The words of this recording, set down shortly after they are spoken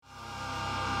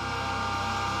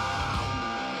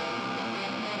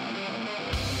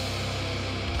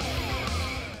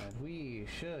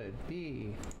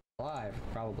be live,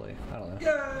 probably. I don't know.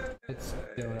 Yeah, It's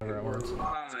doing whatever it wants.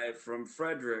 live from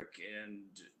Frederick and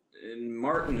in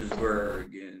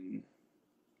Martinsburg and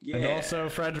yeah. And also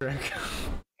Frederick.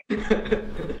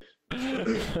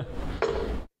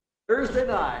 Thursday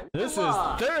night. This is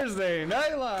Live. Thursday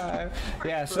Night Live.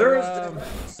 Yeah, so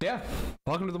Thursday. yeah.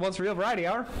 Welcome to the Once Real Variety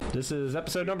Hour. This is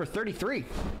episode number 33.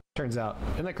 Turns out,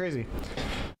 isn't that crazy?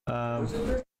 Was it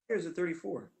 30 or is it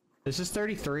 34? This is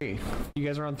 33. You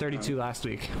guys were on 32 last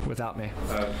week without me.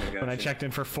 Okay, When I gotcha. checked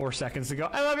in for 4 seconds to go,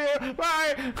 I love you.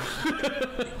 Bye.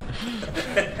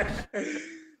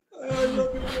 I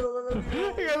love you.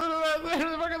 You guys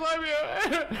I fucking love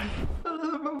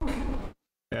you.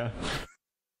 Yeah.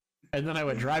 And then I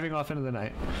went driving off into the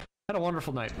night. Had a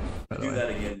wonderful night. By the Do way. that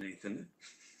again, Nathan.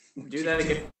 Do that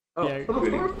again. Oh.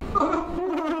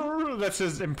 Yeah. That's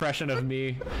his impression of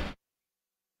me.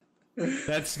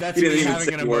 That's He didn't me even having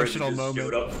say an words, emotional he just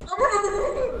moment. showed up.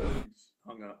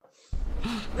 Hung up.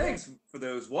 Thanks for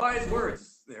those wise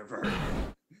words there, Vern.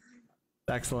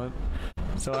 Excellent.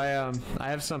 So I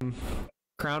have some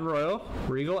Crown Royal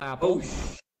Regal Apple.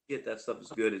 Oh shit, that stuff is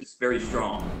good. It's very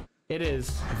strong. It is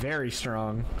very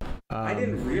strong. I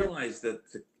didn't realize that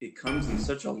it comes in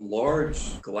such a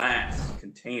large glass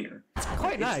container.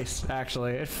 Quite nice,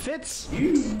 actually. It fits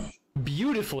Huge.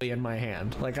 beautifully in my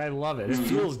hand. Like, I love it. It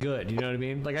feels good, you know what I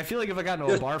mean? Like, I feel like if I got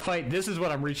into a bar fight, this is what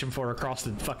I'm reaching for across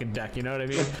the fucking deck, you know what I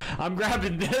mean? I'm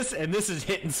grabbing this, and this is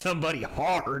hitting somebody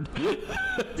hard.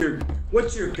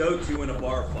 What's your go-to in a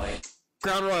bar fight?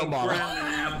 Crown Royal ball. Brown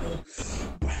and apple.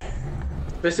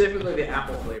 Specifically the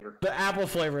apple flavor. The apple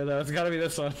flavor, though. It's gotta be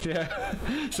this one, yeah.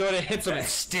 So when it hits them, it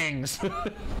stings.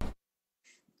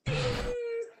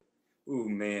 Ooh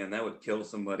man, that would kill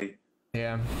somebody.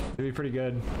 Yeah, it'd be pretty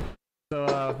good.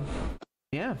 So,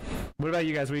 yeah. What about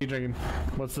you guys? What are you drinking?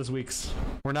 What's this week's?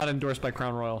 We're not endorsed by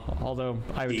Crown Royal, although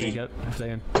I would take it if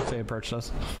they approached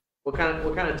us. What kind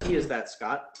of tea is that,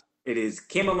 Scott? It is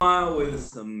chamomile with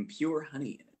some pure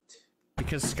honey in it.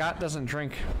 Because Scott doesn't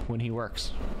drink when he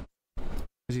works.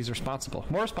 Because he's responsible.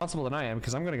 More responsible than I am,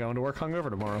 because I'm going to go into work hungover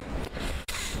tomorrow.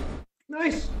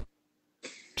 Nice.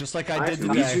 Just like I did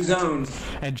To each his today. own.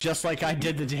 And just like I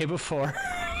did the day before.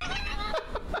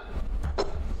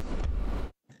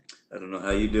 I don't know how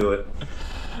you do it.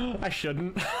 I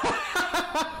shouldn't.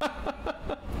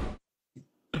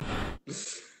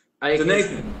 So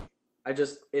Nathan,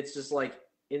 It's just like,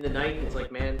 in the night, it's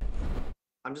like, man,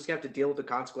 I'm just gonna have to deal with the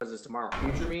consequences tomorrow.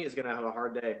 Future me is gonna have a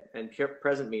hard day, and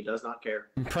present me does not care.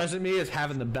 Present me is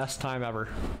having the best time ever.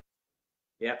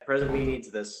 Yeah, present me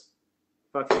needs this.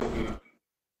 Fuck you.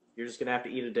 You're just gonna have to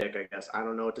eat a dick, I guess. I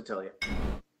don't know what to tell you.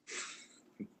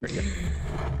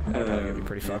 That'd probably be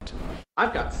pretty fucked.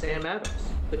 I've got Sam Adams,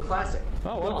 the classic.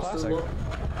 Oh, what a Lost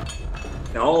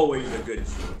classic. in always a good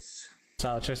choice.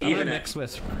 Solid choice. I'm Even gonna at- mix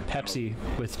with Pepsi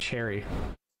with cherry.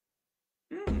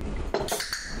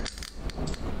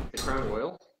 The Crown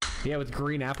Royal. Yeah, with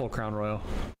green apple Crown Royal.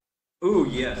 Ooh,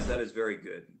 yes, that is very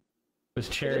good. With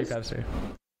cherry is? Pepsi.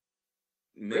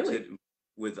 Mix Really? it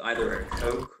with either a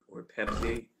Coke or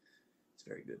Pepsi. It's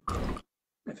very good.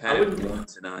 I've I had it wouldn't-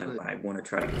 once, and I want to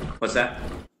try it. What's that?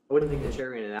 I wouldn't think the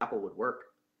cherry and an apple would work.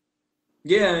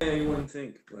 Yeah, you wouldn't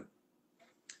think, but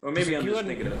or maybe I'm You just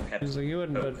wouldn't- thinking of Pepsi. So you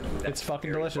wouldn't, but Coke. it's That's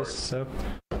fucking very delicious. So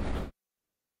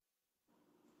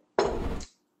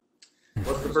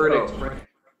What's the verdict, So- Frank?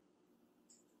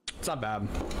 it's not bad.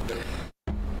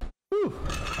 Whew.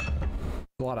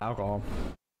 A lot of alcohol.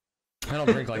 I don't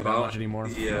drink like that much anymore.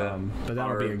 Yeah, But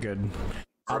that'll be a good.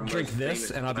 I'll our drink most this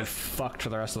famous and I'll be question. fucked for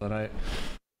the rest of the night.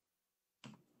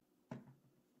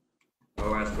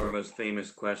 I'll ask our most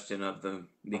famous question of the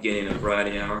beginning of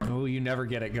Variety Hour. Oh, you never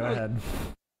get it. Go ahead.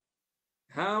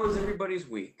 How is everybody's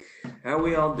week? How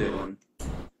we all doing?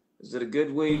 Is it a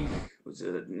good week? Was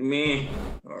it a meh?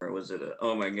 Or was it a,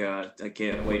 oh my god, I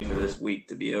can't wait for this week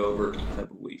to be over type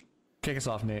of week? Kick us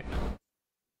off, Nate.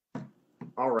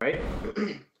 All right.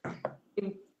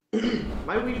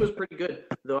 My week was pretty good,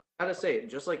 though I gotta say,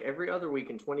 just like every other week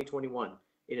in 2021,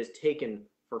 it has taken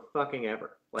for fucking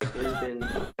ever. Like, it has been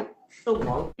a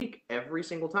long week every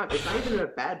single time. It's not even a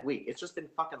bad week. It's just been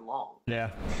fucking long. Yeah.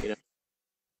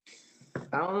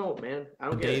 I don't know, man. I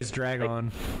The don't get it. days drag Like,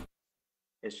 on.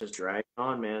 It's just dragging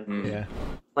on, man. Yeah.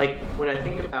 Like, when I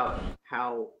think about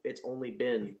how it's only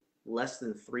been less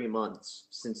than 3 months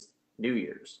since New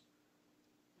Year's.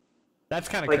 That's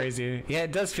kind of Like- crazy. Yeah,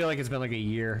 it does feel like it's been like a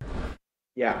year.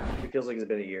 Yeah, it feels like it's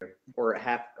been a year. Or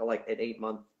like an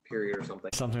 8-month period or something.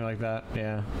 Something like that.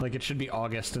 Yeah. Like it should be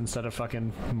August instead of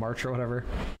fucking March or whatever.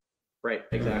 Right,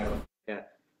 exactly. Yeah.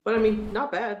 But I mean,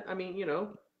 not bad. I mean,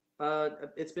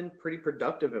 It's been pretty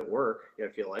productive at work. I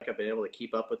feel like I've been able to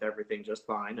keep up with everything just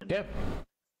fine, and Yeah.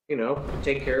 you know,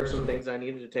 take care of some things I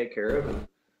needed to take care of. And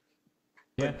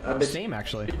Yeah. Same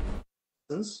actually.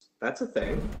 lessons, that's a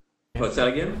thing. What's that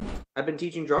again? I've been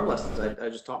teaching drum lessons. I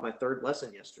just taught my 3rd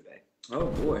lesson yesterday. Oh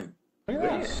boy. Look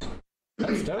at that.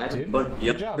 That's dope, dude. Bunch of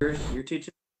Good job. youngsters you're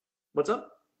teaching? What's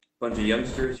up? Bunch of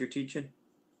youngsters you're teaching?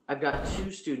 I've got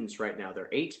 2 students right now. They're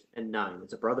 8 and 9.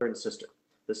 It's a brother and sister.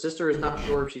 The sister is not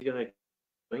sure if she's gonna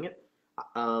doing it,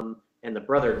 and the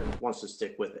brother wants to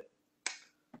stick with it.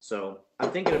 So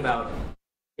I'm thinking about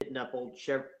hitting up old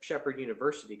Shepherd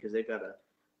University because they've got a.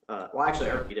 Well, actually,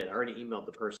 I already did. I already emailed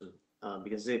the person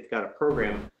because they've got a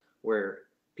program where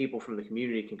people from the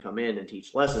community can come in and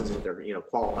teach lessons if they're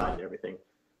qualified and everything,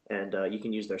 and you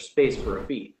can use their space for a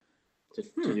fee to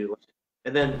do.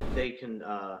 And then they can,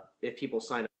 if people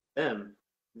sign up with them,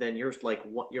 then you're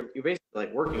basically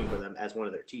like working for them as one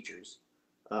of their teachers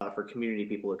for community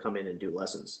people to come in and do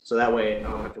lessons. So that way, I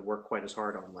don't have to work quite as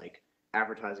hard on like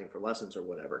advertising for lessons or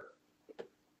whatever.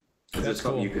 Is this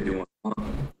something you could do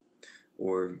online?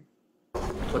 Or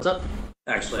What's up?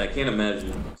 actually, I can't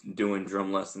imagine doing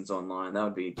drum lessons online. That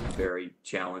would be very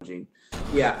challenging.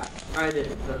 Yeah, I did.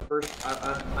 The first I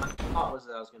thought was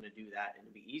that I was going to do that and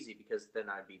it'd be easy because then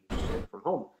I'd be doing it from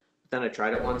home. But then I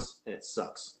tried it once and it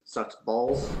sucks. Sucks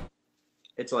balls.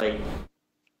 It's like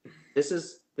this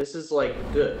is like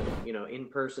good, in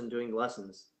person doing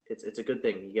lessons. It's a good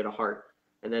thing. You get a heart.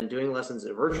 And then doing lessons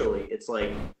virtually, it's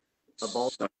like a ball.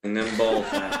 Sucking them ball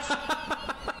sacks.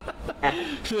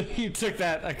 You took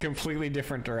that a completely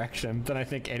different direction than I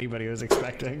think anybody was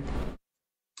expecting.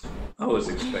 I was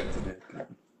expecting it.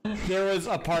 There was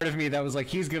a part of me that was like,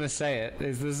 he's gonna say it.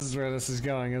 This is where this is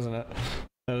going, isn't it?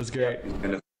 That was great.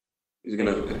 He's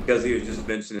gonna because he was just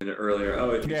mentioning it earlier.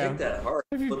 Oh, if you take that heart,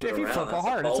 if you flip a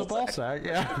heart, it's a ball sack.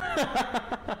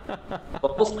 Yeah.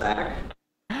 Ball sack.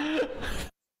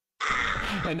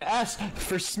 An S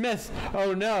for Smith.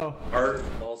 Oh no. Heart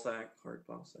ball sack. Heart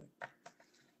ball sack.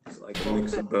 It's like a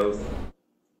mix of both.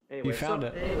 Anyway, You found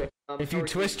it. Anyway, If you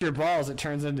twist your balls, it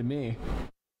turns into me.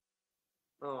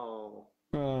 Oh.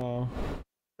 Oh.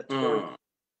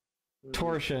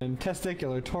 Torsion.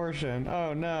 Testicular torsion.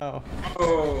 Oh no.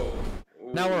 Oh.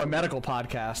 Now we're a medical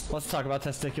podcast. Let's talk about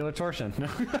testicular torsion.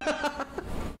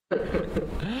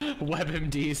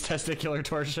 WebMD's testicular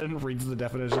torsion reads the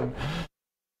definition.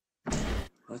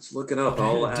 Let's look it up.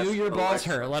 I'll ask Do your balls Alexa.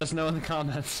 hurt? Let us know in the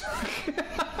comments.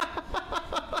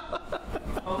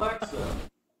 Alexa,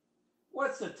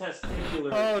 what's a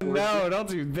testicular Oh torsion? no, don't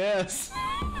do this.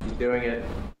 He's doing it.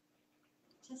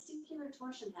 Testicular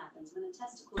torsion happens when a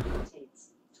testicle rotates,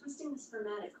 twisting the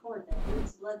spermatic cord that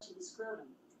brings blood to the scrotum.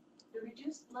 The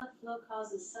reduced blood flow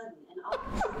causes sudden and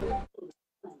often severe pain.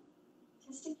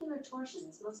 Testicular torsion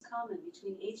is most common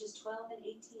between ages 12 and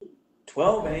 18.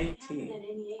 12 and It can 18. happen at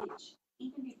any age,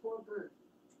 even before birth.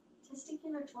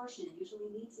 Testicular torsion usually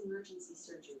needs emergency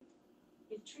surgery.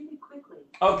 If treated quickly.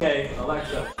 Okay,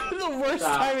 Alexa. The worst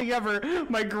Stop. timing ever.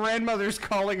 My grandmother's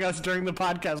calling us during the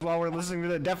podcast while we're listening to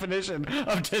the definition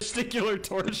of testicular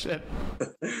torsion.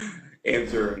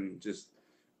 Answer and just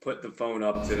put the phone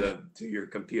up to your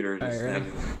computer. And just Alright.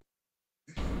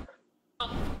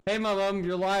 Hey, Mom,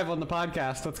 you're live on the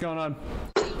podcast. What's going on?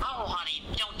 Oh, honey,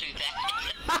 don't do that.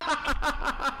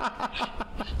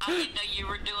 I didn't know you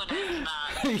were doing it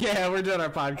tonight. Yeah, we're doing our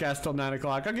podcast till 9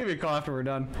 o'clock. I'll give you a call after we're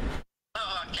done.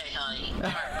 Oh, okay, honey. All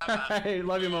right, bye-bye. Hey,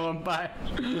 love you, Mom. Bye.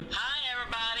 Hi,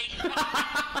 everybody.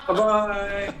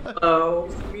 Bye. Oh,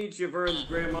 nice to meet you, Vern's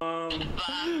grandma.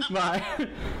 Bye. Bye.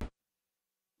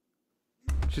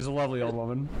 She's a lovely old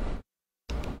woman.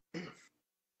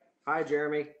 Hi,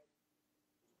 Jeremy.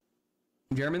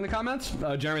 Jeremy in the comments?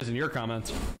 Jeremy's in your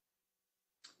comments.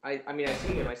 I mean, I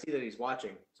see him. I see that he's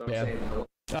watching. So I'm Yeah. saying hello.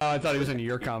 Oh, I thought he was in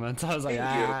your comments. I was like,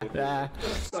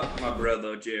 What's up, my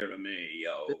brother Jeremy?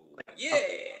 Yo. Yeah.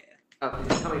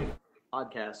 Coming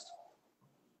podcast.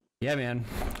 Yeah, man.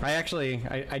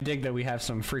 I dig that we have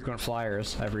some frequent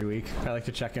flyers every week. I like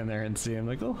to check in there and see them.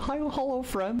 Like, oh, hi, hello,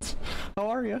 friends. How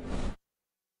are you?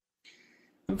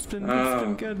 It's been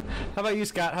good. How about you,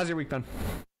 Scott? How's your week been?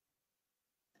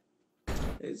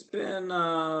 It's been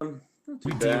not too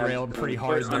We bad. derailed pretty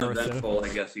hard there, Uneventful, I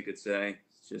guess you could say.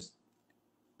 It's just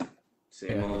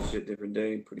same Yeah. old shit, different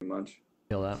day, pretty much.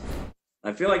 Feel that.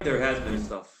 I feel like there has been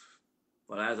stuff,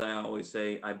 but as I always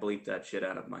say, I bleep that shit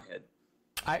out of my head.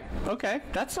 Okay,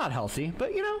 that's not healthy,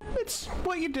 but it's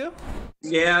what you do.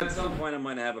 Yeah, at some point I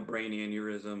might have a brain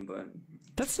aneurysm, but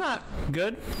That's not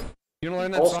good. You want to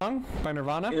learn that Also- song by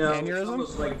Nirvana? You know, it's Aneurysm?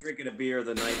 almost like drinking a beer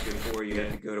the night before you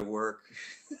have to go to work.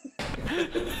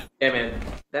 Yeah, man.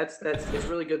 That's it's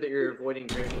really good that you're avoiding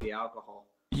drinking the alcohol.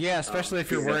 Yeah, especially if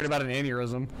you're yeah. worried about an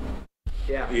aneurysm.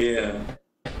 Yeah. Yeah.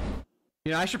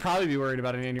 You know, I should probably be worried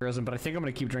about an aneurysm, but I think I'm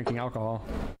gonna keep drinking alcohol.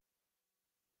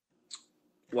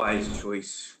 Wise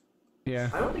choice.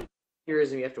 Yeah. I don't think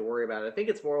aneurysm you have to worry about it. I think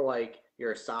it's more like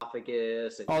your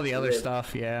esophagus and All the your other liver.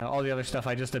 stuff, yeah. All the other stuff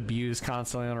I just abuse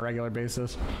constantly on a regular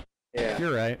basis. Yeah.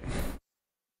 You're right.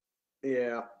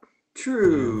 Yeah.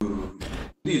 True.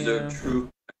 These Yeah. are true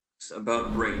facts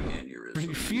about brain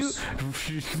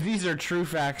aneurysms. These are true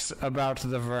facts about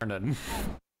the Vernon.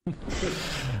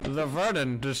 The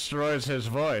Vernon destroys his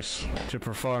voice to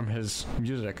perform his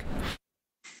music.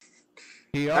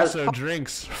 He also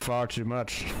drinks far too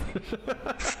much.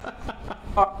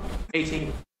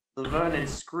 18. The Vernon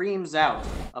screams out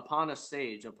upon a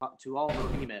stage to all the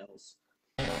females.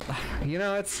 You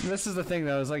know, this is the thing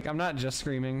though. Is like I'm not just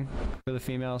screaming for the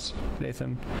females,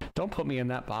 Nathan. Don't put me in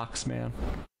that box, man.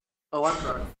 Oh, I'm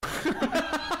sorry.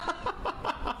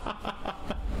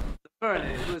 The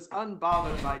Vernon, who is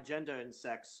unbothered by gender and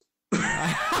sex.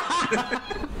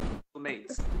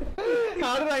 Mates.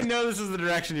 How did I know this is the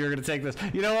direction you were gonna take this?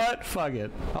 You know what? Fuck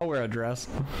it. I'll wear a dress.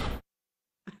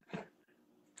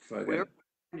 Fuck Where- it.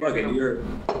 Fuck it. You're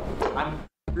I'm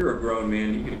a grown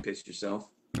man. You can piss yourself.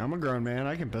 I'm a grown man.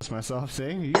 I can piss myself.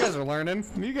 See, you guys are learning.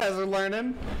 You guys are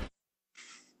learning.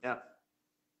 yeah.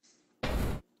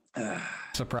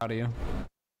 So proud of you.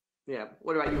 Yeah.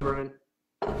 What about you, Vernon?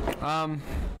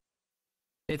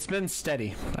 It's been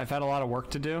steady. I've had a lot of work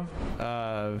to do.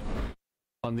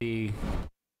 On the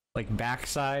like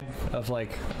backside of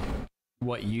like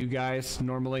what you guys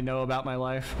normally know about my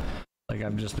life. Like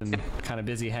I've just been kind of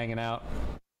busy hanging out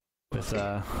with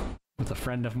a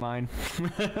friend of mine.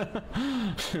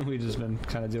 We've just been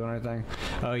kind of doing our thing.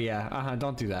 Oh yeah,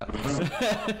 don't do that.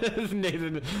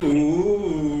 Nathan,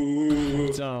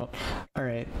 Ooh. don't. All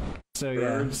right. So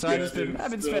yeah, so I've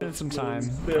been spending some time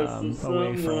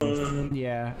away from.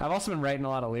 Yeah, I've also been writing a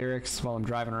lot of lyrics while I'm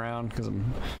driving around because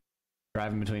I'm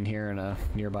driving between here and a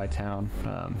nearby town.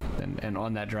 And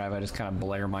on that drive, I just kind of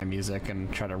blare my music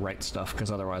and try to write stuff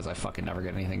because otherwise I fucking never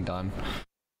get anything done.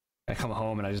 I come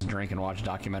home and I just drink and watch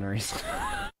documentaries.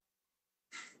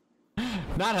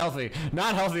 Not healthy.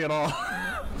 Not healthy at all.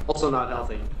 Also not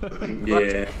healthy.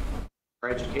 Yeah. Or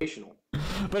educational.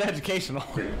 But educational.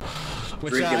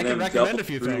 Which Drinking I can them recommend a double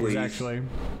few things, Trulies. actually.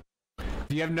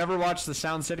 If you have never watched the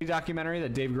Sound City documentary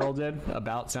that Dave Grohl did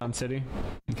about Sound City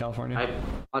in California, I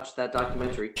watched that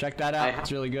documentary. check that out.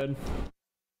 It's really good.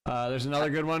 There's another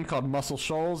good one called Muscle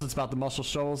Shoals. It's about the Muscle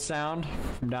Shoals sound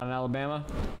from down in Alabama.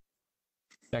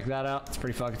 Check that out. It's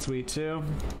pretty fucking sweet, too.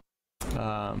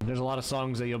 There's a lot of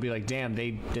songs that you'll be like, damn,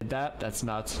 they did that? That's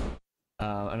nuts.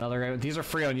 Another these are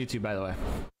free on YouTube, by the way.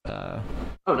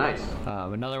 Oh, nice.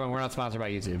 Another one, we're not sponsored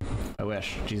by YouTube. I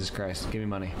wish. Jesus Christ, give me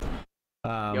money.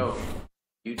 Yo,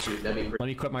 YouTube, that'd be pretty. Let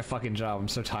me quit my fucking job. I'm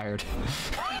so tired.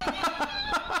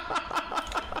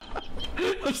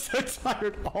 I'm so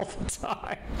tired all the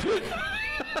time.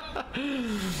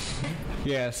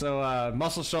 Yeah, so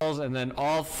Muscle Shoals and then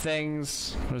All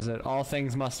Things, what is it? All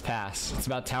Things Must Pass. It's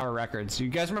about Tower Records. You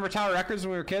guys remember Tower Records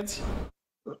when we were kids?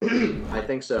 I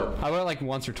think so. I went like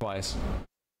once or twice.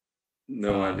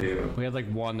 No idea. We had like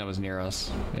one that was near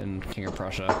us in King of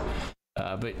Prussia.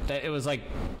 But it was like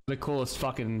the coolest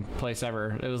fucking place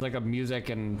ever. It was like a music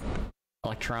and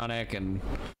electronic and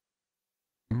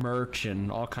merch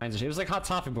and all kinds of shit. It was like Hot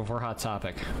Topic before Hot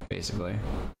Topic, basically.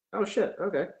 Oh shit.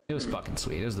 Okay. It was fucking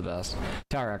sweet. It was the best.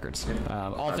 Tower Records.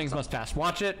 All Things Must Pass.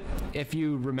 Watch it. If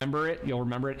you remember it, you'll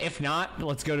remember it. If not,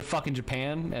 let's go to fucking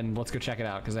Japan and let's go check it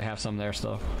out because they have some there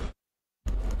still.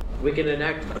 We can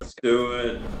enact Let's do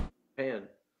it. Japan.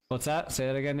 What's that? Say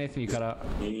that again, Nathan. You cut out.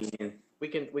 Yeah. We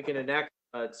can enact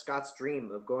Scott's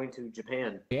dream of going to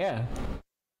Japan. Yeah.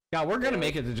 Yeah, we're gonna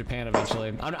make it to Japan eventually.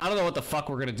 I don't know what the fuck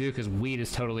we're gonna do because weed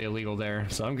is totally illegal there,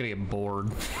 so I'm gonna get bored.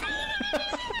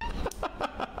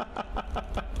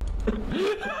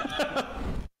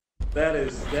 That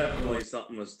is definitely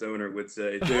something a stoner would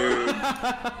say, dude.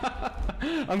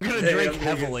 I'm gonna Hey, drink I'm gonna get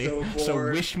heavily, so so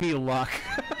bored. wish me luck.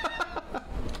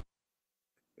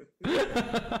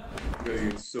 I'm gonna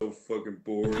get so fucking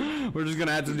bored. We're just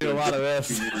gonna have to do a lot of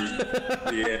this.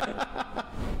 Yeah.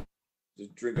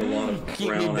 Just drink a lot of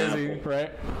Keep me brown busy, apple.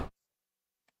 right?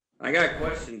 I got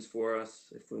questions for us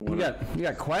if we want. You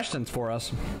got questions for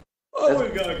us. Oh, we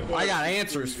got questions. I got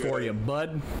answers for you,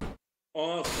 bud.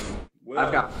 Awesome. Well,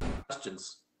 I've got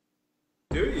questions.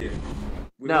 Do you?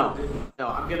 We No, don't do- no,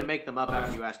 I'm gonna make them up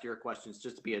after you ask your questions,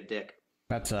 just to be a dick.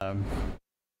 That's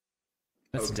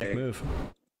That's a dick Okay. move.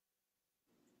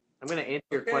 I'm gonna answer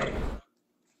your Okay. question.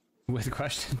 With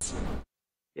questions.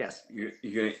 Yes. You're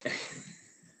gonna.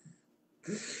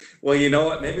 Well, you know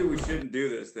what? Maybe we shouldn't do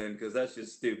this then, because that's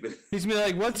just stupid. He's gonna be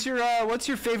like, what's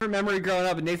your favorite memory growing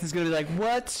up? And Nathan's gonna be like,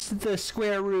 what's the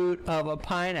square root of a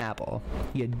pineapple?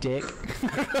 You dick.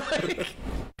 Like,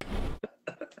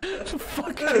 what the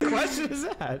fuck kind of question is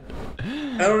that?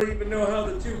 I don't even know how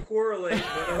the two correlate,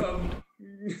 but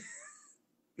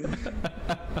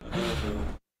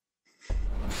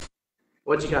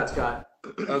What you got, Scott?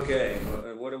 okay.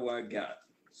 What do I got?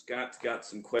 Scott's got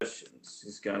some questions.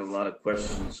 He's got a lot of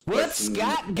questions. What's Questions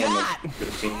Scott in the got?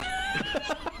 form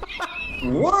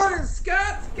of- What is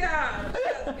Scott's got?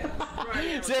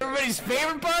 It's everybody's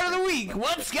favorite part of the week.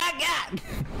 What's Scott got?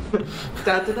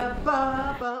 Da, da, da,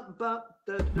 ba, ba, ba,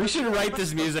 da, da, We should write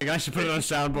this music. I should put it on a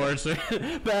soundboard. So,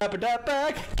 ba ba da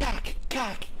ba, cack,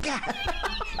 cack, cack.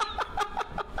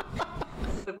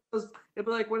 It'd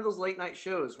be like one of those late night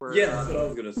shows where. Yeah, that's what I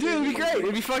was gonna say. Dude, it'd be great.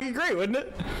 It'd be fucking great, wouldn't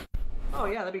it? Oh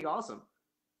yeah, that'd be awesome.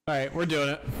 All right, we're doing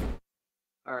it.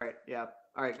 All right, yeah.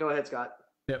 All right, go ahead, Scott.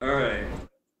 All right.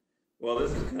 Well,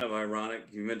 this is kind of ironic.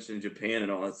 You mentioned Japan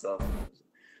and all that stuff.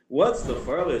 What's the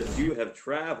farthest you have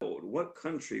traveled? What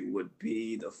country would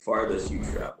be the farthest you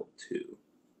traveled to?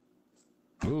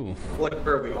 Ooh. Like,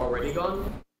 where have we already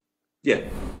gone? Yeah.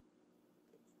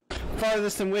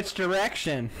 Farthest in which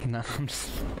direction? No, I'm just.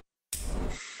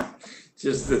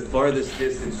 Just the farthest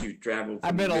distance you've traveled.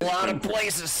 I've been a this lot of country.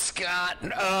 places, Scott.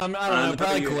 I don't know,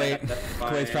 probably you Kuwait. have that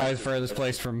Kuwait's probably the furthest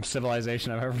place from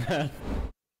civilization I've ever been.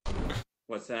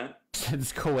 What's that?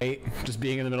 It's Kuwait, just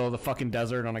being in the middle of the fucking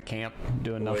desert on a camp,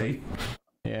 doing nothing.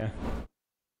 Yeah,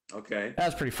 Okay. that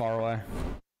was pretty far away.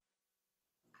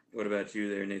 What about you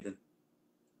there, Nathan?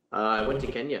 I went to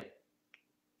Kenya.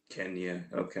 Kenya.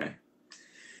 Okay.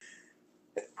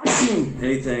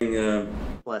 Anything?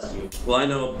 Bless you. Well, I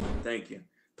know. Thank you.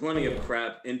 Plenty of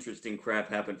interesting crap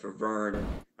happened for Vern.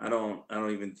 I don't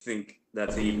even think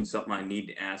that's even something I need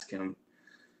to ask him.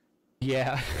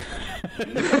 Yeah.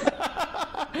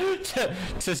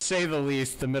 to say the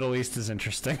least, the Middle East is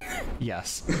interesting.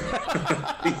 Yes. That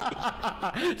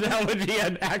would be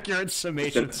an accurate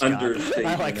summation, It's an Scott. understatement,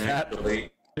 I like that. actually.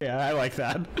 Yeah, I like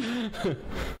that.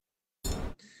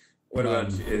 What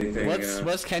about you? Anything?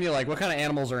 What's Kenya like? What kind of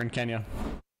animals are in Kenya?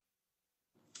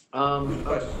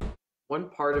 One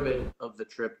part of the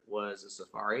trip was a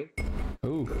safari.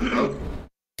 Ooh. Okay.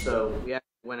 So we actually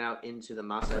went out into the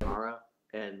Masai Mara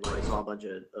and like saw a bunch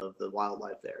of the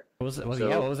wildlife there. What was it? So-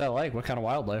 Yeah, what was that like? What kind of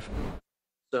wildlife?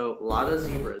 So a lot of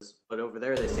zebras, but over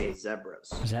there they say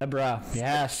zebras. Zebra.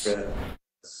 Yes. Go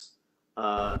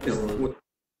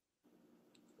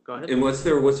ahead. And what's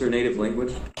their native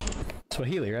language?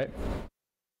 Swahili, right?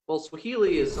 Well,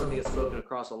 Swahili is something that's spoken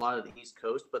across a lot of the East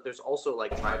Coast, but there's also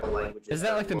like tribal languages. Is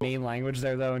that like the are main language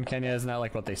there though in Kenya? Isn't that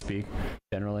like what they speak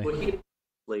generally? Swahili.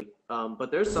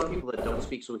 But there's some people that don't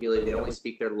speak Swahili. They only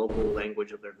speak their local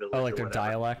language of their village. Oh, like or their whatever.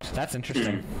 dialect. That's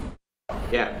interesting.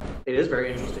 Yeah, it is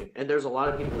very interesting, and there's a lot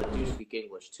of people that do speak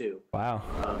English too. Wow.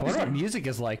 I wonder what music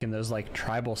is like in those like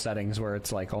tribal settings where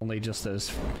it's like only just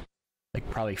those like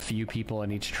probably few people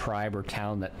in each tribe or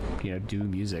town that do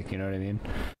music. You know what I mean?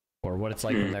 Or what it's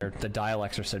like when the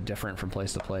dialects are so different from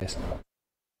place to place.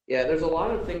 Yeah, there's a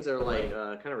lot of things that are like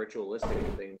kind of ritualistic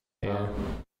and things. Yeah.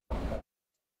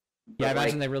 Yeah, I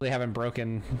imagine they really haven't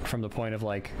broken from the point of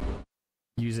like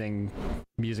using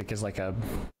music as like a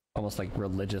almost like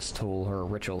religious tool or a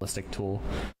ritualistic tool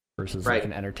versus like Right.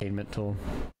 an entertainment tool.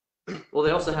 Well,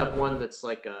 they also have one that's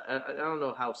like I don't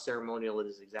know how ceremonial it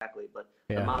is exactly, but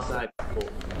the Yeah. Maasai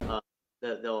people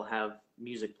they'll have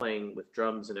music playing with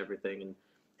drums and everything,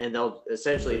 and they'll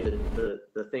essentially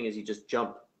the thing is you just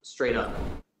jump straight up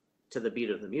to the beat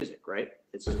of the music, right?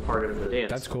 It's just part of the dance.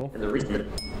 That's cool. And the reason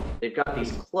they've got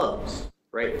these clubs,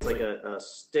 right? It's like a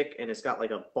stick, and it's got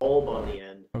like a bulb on the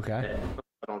end. Okay. that comes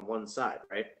out on one side,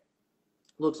 right?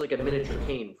 Looks like a miniature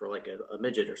cane for like a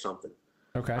midget or something.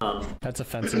 Okay. Um, That's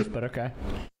offensive, but okay.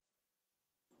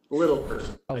 little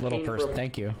person. A little cane for person.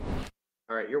 Thank you.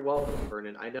 All right, you're welcome,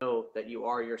 Vernon. I know that you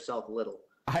are yourself little.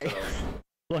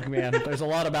 Look, man, there's a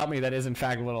lot about me that is in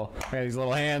fact little. I got these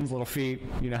little hands, little feet.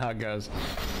 You know how it goes.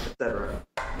 Etc.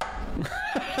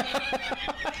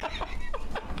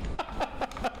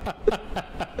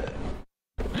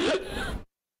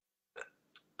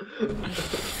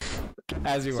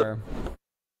 As you were.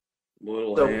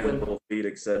 Little So hand, when- little feet,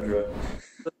 etc.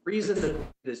 The reason that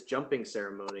this jumping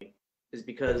ceremony is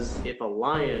because if a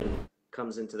lion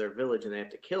comes into their village and they have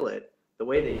to kill it, the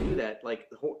way they do that, like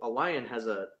a lion has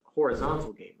a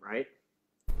horizontal game, right?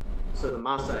 So the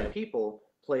Maasai people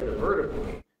play the vertical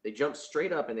game. They jump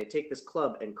straight up and they take this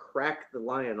club and crack the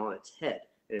lion on its head.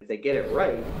 And if they get it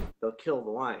right, they'll kill the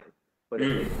lion. But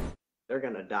if they're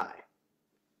gonna die.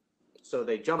 So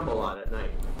they jump a lot at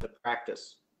night to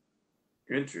practice.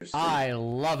 Interesting. I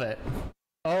love it.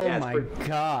 Oh Yeah, it's my pretty-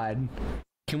 god.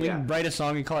 Can we Yeah. write a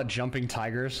song and call it Jumping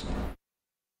Tigers?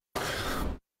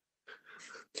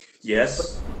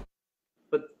 Yes.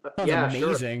 But Sounds yeah, sure.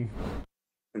 amazing.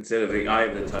 Instead of the Eye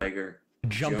of the Tiger.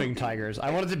 Jumping Tigers.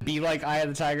 I want it to be like Eye of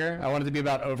the Tiger. I want it to be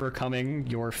about overcoming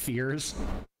your fears.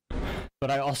 But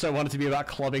I also want it to be about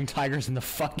clubbing tigers in the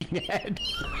fucking head.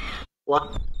 Li-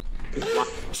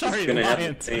 Sorry, gonna have the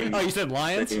lions. same- Oh, you said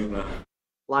lions?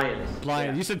 Lions. Lions.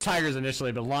 Yeah. You said tigers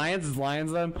initially, but lions is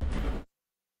lions then?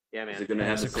 Yeah, man. Is it gonna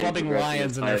have So the same clubbing progression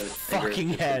lions as in Eye their of the Tiger? fucking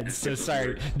heads. So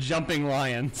sorry, jumping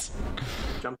lions.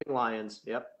 Jumping lions.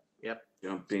 Yep.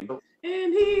 Jumping.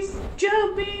 And he's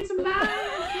jumping some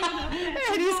lions.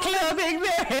 And he's clubbing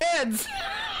their heads.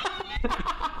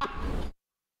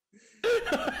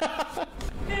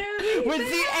 With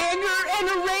the anger and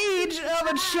rage of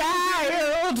a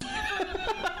child.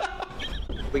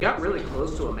 We got really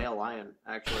close to a male lion,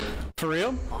 actually. For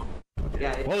real?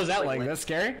 Yeah. What was that like? That's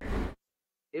scary?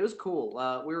 It was cool.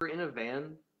 We were in a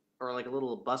van, or like a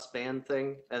little bus van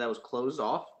thing, and that was closed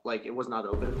off. Like it was not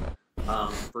open,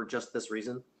 for just this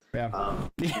reason. Yeah.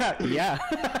 Yeah.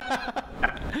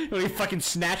 When you fucking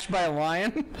snatched by a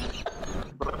lion?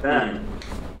 But that.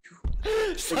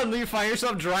 Suddenly you find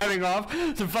yourself driving off,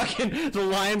 the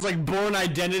lion's like born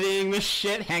identitying this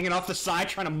shit, hanging off the side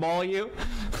trying to maul you.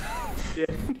 Yeah.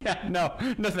 Yeah,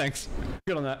 no thanks.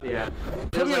 Good on that. Yeah.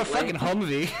 Put me in a laying- fucking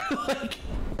Humvee. Like,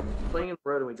 playing in the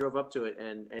road, and we drove up to it,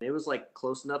 and it was like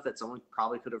close enough that someone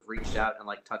probably could have reached out and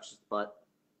like touched his butt.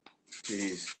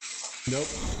 Jeez. nope.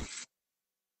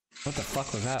 What the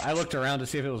fuck was that? I looked around to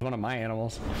see if it was one of my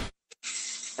animals.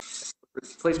 The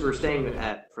place we were staying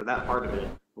at for that part of it,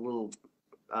 a little.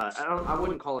 I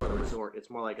wouldn't call it a resort. It's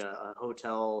more like a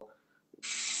hotel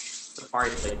safari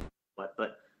place,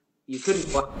 but you couldn't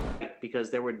fly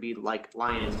because there would be like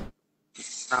lions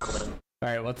traveling.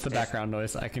 Alright, what's the background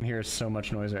noise? I can hear so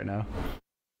much noise right now.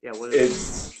 Yeah, what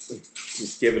is It's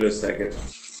just give it a second.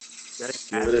 that?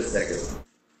 Give it a second.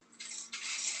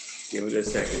 Give it a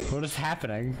second. What is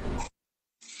happening?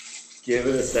 Give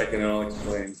it a second and I'll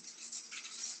explain.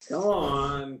 Come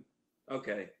on.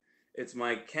 Okay. It's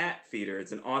my cat feeder.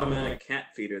 It's an automatic cat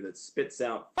feeder that spits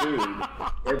out food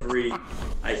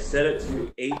I set it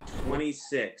to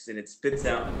 826 and it spits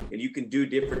out, and you can do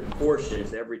different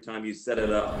portions every time you set it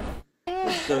up.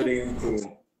 It's so damn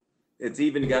cool. It's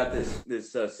even got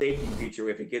this safety feature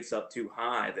if it gets up too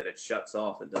high that it shuts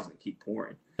off and doesn't keep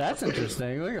pouring. That's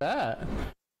interesting. Look at that.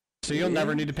 So you'll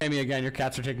never need to pay me again. Your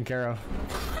cats are taken care of.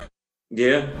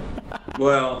 Yeah.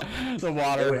 Well, The they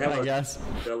water, would have I guess.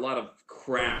 a lot of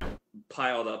crap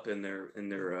piled up in their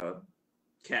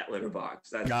cat litter box.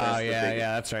 That's the Yeah, biggest-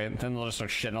 that's right. Then they'll just start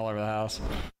shitting all over the house.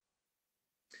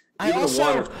 I Even the also,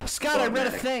 water's Scott, I read a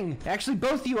automatic. thing. Actually,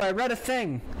 both of you, I read a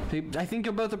thing. I think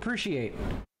you'll both appreciate.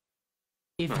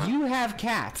 If you have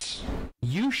cats,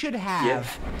 you should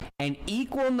have an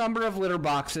equal number of litter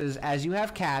boxes as you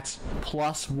have cats,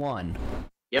 plus one.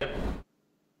 Yep.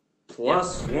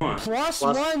 Plus one. Plus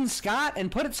one, Scott,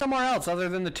 and put it somewhere else other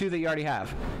than the two that you already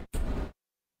have.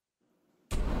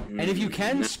 And if you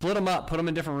can, split them up, put them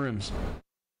in different rooms.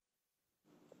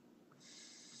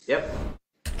 Yep.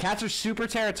 Cats are super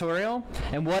territorial,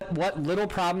 and what little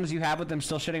problems you have with them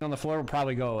still shitting on the floor will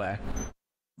probably go away.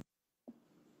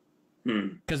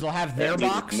 Because they'll have their That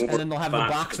means box, more and then they'll have the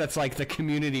boxes. box that's like the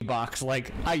community box.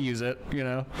 Like, I use it, you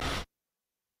know?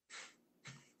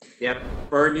 Yep.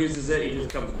 Bird uses it, he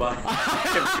just comes by.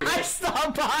 I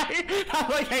stop by. I'm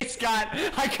like, hey, Scott.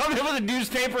 I come in with a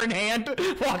newspaper in hand,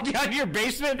 walk down to your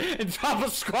basement, and drop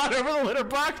a squat over the litter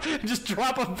box, and just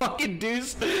drop a fucking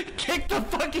deuce, kick the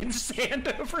fucking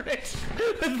sand over it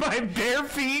with my bare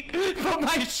feet, put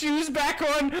my shoes back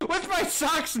on, with my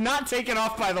socks not taken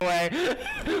off, by the way,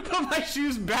 put my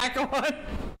shoes back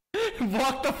on,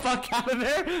 walk the fuck out of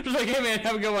there. Just like, hey, man,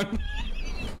 have a good one.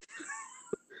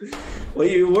 Well,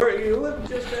 you live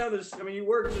just down the. I mean, you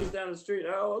work just down the street.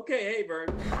 Oh, okay. Hey,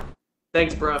 Bird.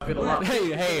 Thanks, bro. I feel a lot.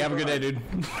 Hey, have a good day, dude.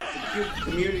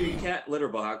 Community cat litter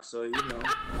box, so you know.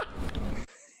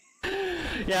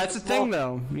 Yeah, it's a thing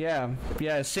though.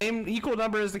 Yeah, same equal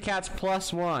number as the cats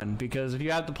plus one, because if you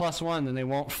have the plus one, then they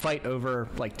won't fight over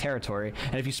like territory,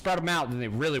 and if you spread them out, then they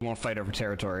really won't fight over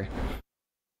territory.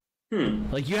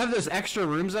 Like you have those extra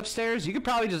rooms upstairs, you could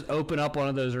probably just open up one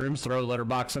of those rooms, throw a litter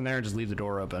box in there, and just leave the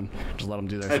door open. Just let them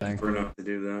do their I'd thing. prefer not to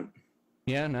do that.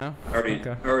 Yeah, no. I already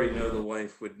Okay. know the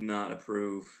wife would not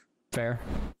approve. Fair.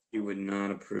 She would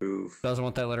not approve. Doesn't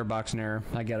want that litter box near her.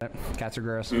 I get it. Cats are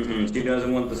gross. She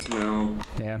doesn't want the smell.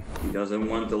 Yeah. She doesn't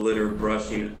want the litter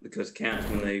brushing because cats,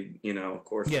 when they, of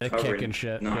course, Yeah, the cover kick and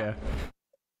shit. knock Yeah.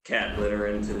 cat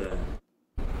litter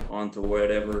onto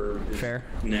whatever is Fair.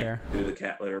 next to the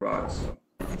cat litter box. So.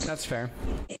 That's fair.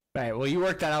 All right. Well, you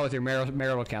worked that out with your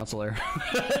marital counselor.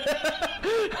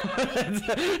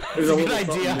 It's a good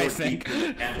idea, I think.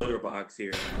 Cat litter box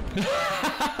here.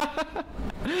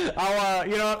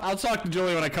 I'll talk to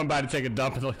Julie when I come by to take a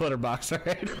dump in the litter box. All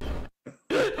right.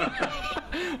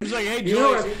 He's like, hey,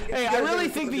 Julie. Hey, I really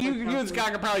think that you and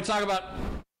Scott could probably talk about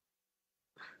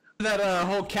that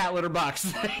whole cat litter box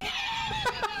thing.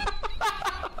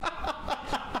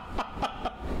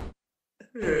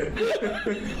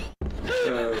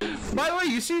 By the way,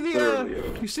 you see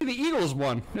the Eagles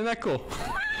won. Isn't that cool?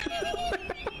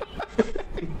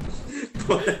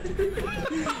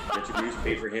 Get your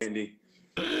newspaper handy.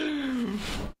 Oh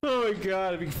my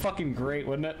god, it'd be fucking great,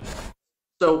 wouldn't it?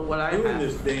 So what I You have,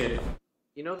 understand?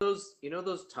 you know those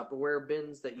Tupperware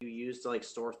bins that you use to like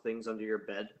store things under your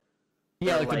bed?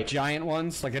 Yeah, They're like the giant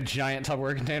ones, like a giant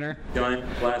Tupperware container. Giant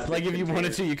plastic. Like if you container.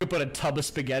 wanted to, you could put a tub of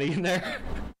spaghetti in there.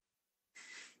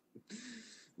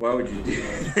 Why would you do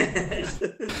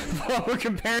that? Well, we're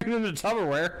comparing them to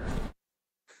Tupperware.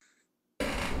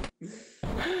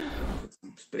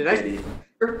 Did I? Spaghetti.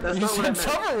 That's You not what I said meant.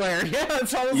 Tupperware, yeah.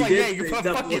 It's almost You like, did yeah, you say put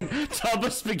a fucking Tupperware. tub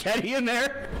of spaghetti in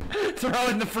there, throw it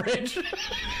in the fridge.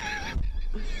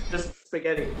 Just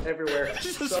spaghetti everywhere.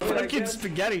 Just So what I fucking guess-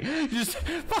 spaghetti. Just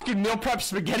fucking meal prep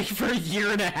spaghetti for a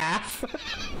year and a half.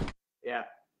 Yeah.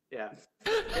 Yeah,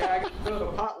 I got to go to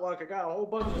the potluck. I got a whole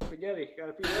bunch of spaghetti.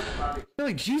 Gotta feed everybody. You're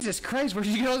like, Jesus Christ, where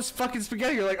did you get all this fucking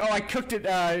spaghetti? You're like, oh, I cooked it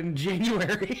in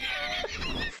January.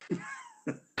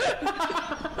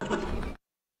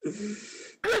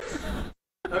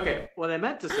 Okay, what I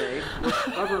meant to say was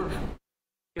rubber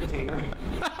container.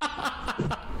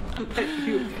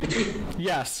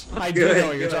 Yes, I do Good, know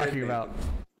what you're good. talking about.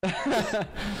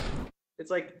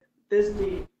 It's like this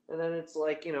deep, and then it's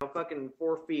like, fucking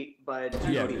 4 feet by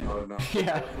 2 Yeah. feet.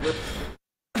 Yeah.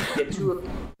 Get 2 of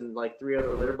them and like 3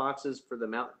 other litter boxes for the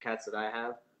mountain cats that I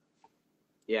have.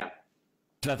 Yeah. Is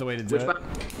that the way to do Which it?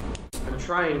 I'm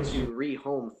trying to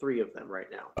rehome 3 of them right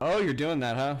now. Oh, you're doing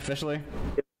that, huh? Officially?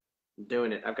 I'm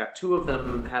doing it. I've got 2 of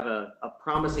them have a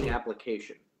promising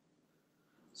application.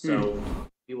 So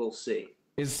we will see.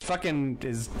 Is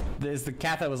the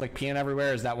cat that was like peeing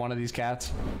everywhere? Is that one of these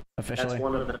cats? Officially? That's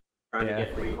one of them trying Yeah. to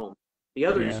get rehomed. The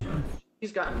others, Yeah.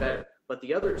 he's gotten better, but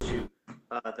the other 2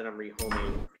 that I'm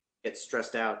rehoming get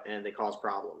stressed out and they cause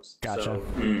problems. Gotcha. So,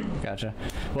 Gotcha.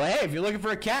 Well, hey, if you're looking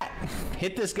for a cat,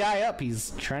 hit this guy up.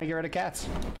 He's trying to get rid of cats.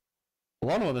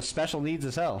 One with a special needs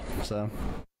as hell. So.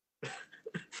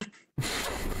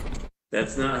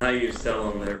 That's not how you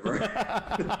sell them there, bro.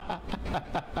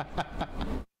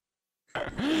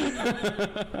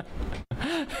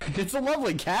 It's a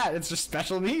lovely cat. It's just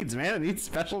special needs, man. It needs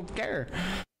special care.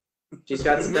 she's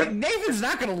got stuff. Nathan's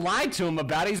not gonna lie to him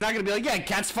about it. He's not gonna be like, "Yeah,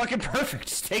 cat's fucking perfect.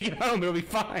 Just take it home. It'll be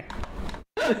fine."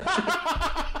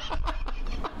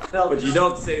 But you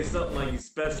don't say something like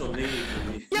special needs.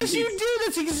 Yes, you do.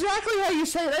 That's exactly how you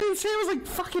say it. I didn't say it was like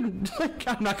fucking. Like,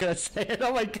 I'm not gonna say it.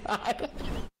 Oh my god.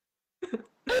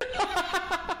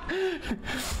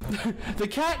 The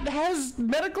cat has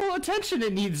medical attention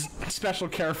it needs special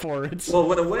care for. It's Well,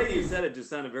 the way you said it just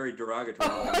sounded very derogatory.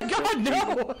 oh my god,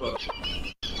 no!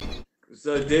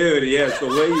 So, dude, yes, the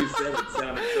way you said it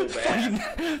sounded so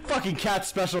bad. Fucking cat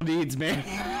special needs, man.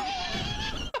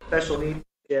 Special needs.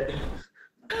 Yeah.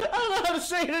 I don't know how to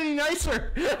say it any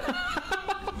nicer.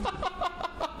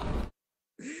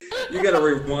 You gotta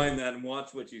rewind that and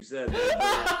watch what you said.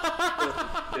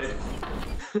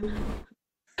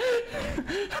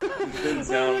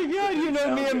 Oh my god, you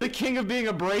know me, I'm the king of being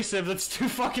abrasive. That's too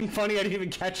fucking funny, I didn't even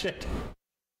catch it.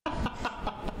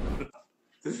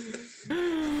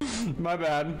 My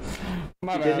bad.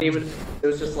 My He didn't bad. even. It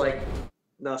was just like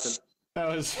nothing. That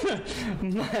was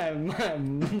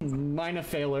mine a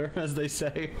failure, as they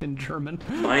say in German.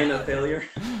 Mine a failure.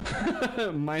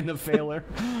 Mine a failure.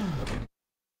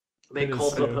 They It is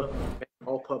called so.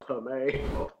 me.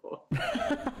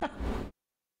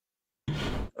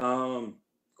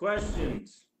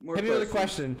 Questions. More Hit me with a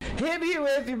question. Hit me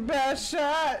with your best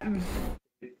shot.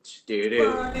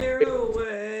 Dude. Fire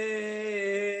away.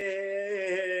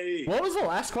 What was the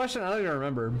last question? I don't even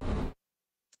remember.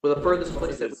 Well, the furthest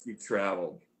place that Places you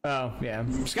traveled. Oh, yeah.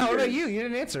 Scott, what about you? You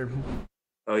didn't answer.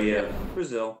 Oh yeah,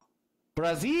 Brazil.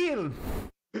 Brazil.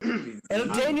 El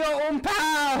Tenho un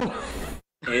pau.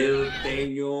 El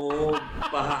Peño.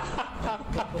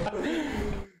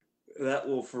 that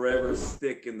will forever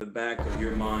stick in the back of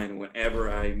your mind whenever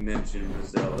I mention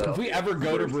Brazil. If we ever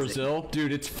go to Brazil,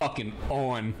 dude, it's fucking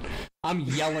on. I'm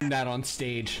yelling that on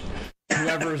stage.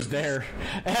 Whoever's there.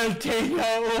 El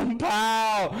Tenyo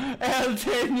Umpao! El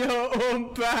Tenyo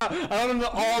Umpao! I want them to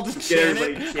all just chant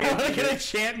it. I want to get a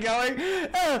chant going.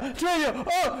 El Tenyo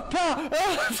Umpao!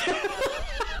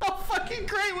 How fucking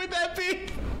great would that be?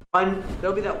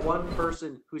 There'll be that one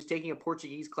person who's taking a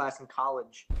Portuguese class in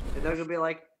college, and they're gonna be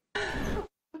like,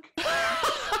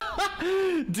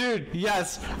 dude,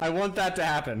 yes, I want that to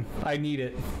happen. I need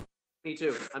it. me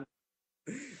too.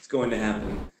 It's going to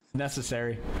happen.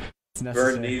 Necessary. It's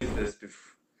necessary. Bird needs this.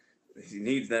 He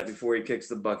needs that before he kicks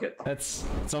the bucket. It's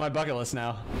on my bucket list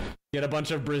now. Get a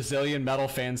bunch of Brazilian metal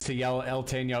fans to yell El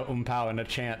Tenyo Umpao in a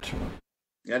chant.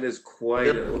 That is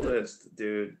quite a list,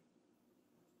 dude.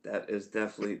 That is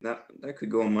definitely that could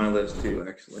go on my list too,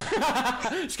 actually.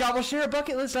 Scott, we'll share a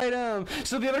bucket list item,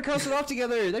 so we'll be able to cross it off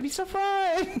together. That'd be so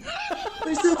fun.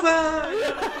 It's so fun.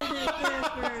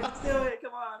 Let's do it.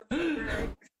 Come on. It's so great.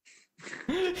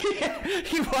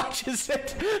 He watches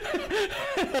it.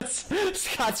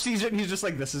 Scott sees it and he's just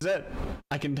like, "This is it.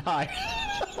 I can die."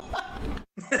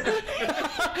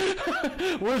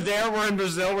 We're there. We're in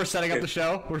Brazil. We're setting up the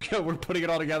show. We're putting it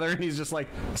all together, and he's just like,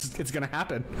 "It's gonna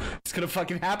happen. It's gonna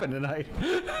fucking happen tonight."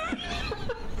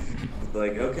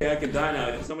 Like, okay, I can die now.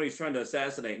 If somebody's trying to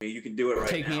assassinate me, you can do it right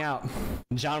Take now. me out.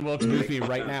 John Wilkes move me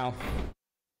right now.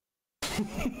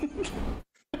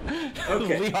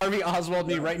 Okay. Lee Harvey Oswald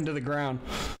me right into the ground.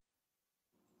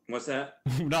 What's that?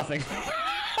 Nothing.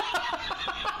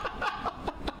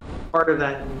 part of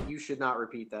that, you should not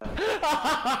repeat that.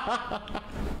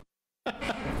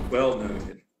 Well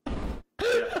noted.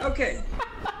 Okay.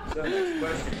 So next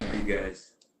question for you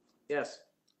guys. Yes.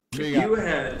 If you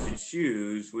had to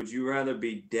choose, would you rather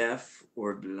be deaf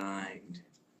or blind?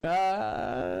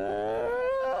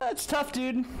 It's tough,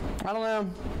 dude. I don't know.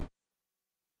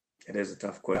 It is a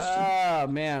tough question. Oh,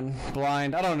 man.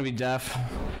 Blind. I don't want to be deaf.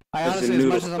 I That's honestly, a as noodle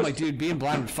much as I'm like, question. dude, being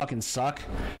blind would fucking suck.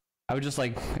 I would just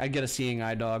like, I'd get a seeing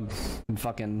eye dog and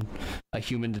fucking a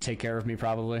human to take care of me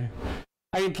probably.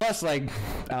 I mean, plus, like,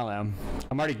 I don't know.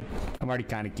 I'm already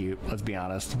kind of cute. Let's be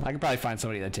honest. I could probably find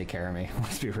somebody that'd take care of me.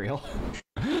 Let's be real.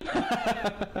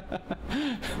 But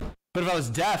if I was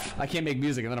deaf, I can't make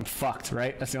music, and then I'm fucked,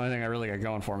 right? That's the only thing I really got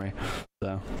going for me.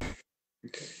 So.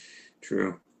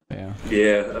 True. Yeah.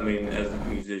 Yeah, I mean, as a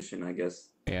musician, I guess.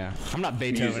 Yeah. I'm not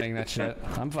Beethovening that shit.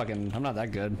 I'm not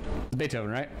that good. Beethoven,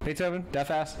 right? Beethoven?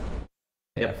 Deaf ass?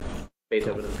 Yeah. Yep.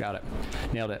 Beethoven. Cool. Got it.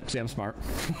 Nailed it. See, I'm smart.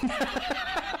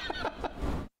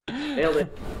 Nailed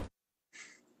it.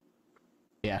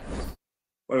 Yeah.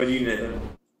 What about you, Nathan?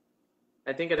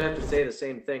 I think I'd have to say the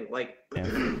same thing. Like,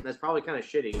 Yeah. that's probably kind of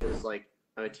shitty because, like,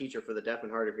 I'm a teacher for the deaf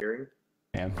and hard of hearing.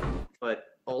 Yeah. But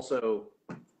also,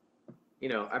 you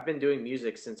know, I've been doing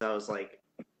music since I was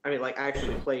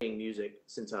actually playing music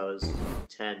since I was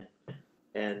 10.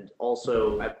 And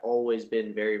also, I've always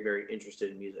been very, very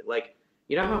interested in music. Like,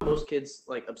 you know how most kids,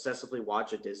 like, obsessively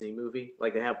watch a Disney movie?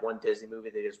 Like, they have one Disney movie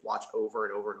they just watch over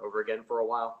and over and over again for a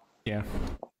while? Yeah.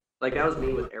 Like, that was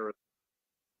me with Aerosmith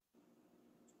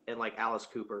and, like, Alice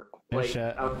Cooper. Oh, Like,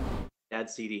 shit. I had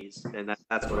CDs, and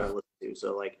that's what I listened to.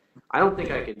 So, like, I don't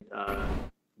think I could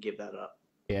give that up.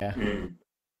 Yeah. Mm.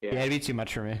 Yeah, it'd be too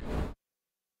much for me.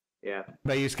 Yeah.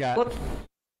 But you, Scott? Look.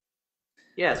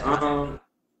 Yes.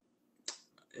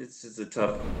 It's a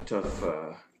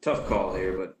tough call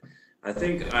here, but I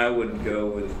think I would go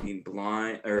with being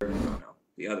blind, or no,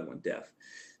 the other one, deaf.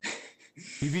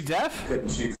 You'd be deaf? Couldn't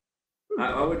choose.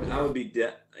 I would be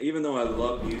deaf, even though I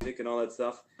love music and all that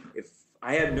stuff. If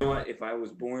I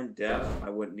was born deaf, I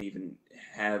wouldn't even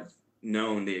have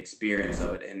known the experience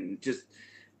of it. And just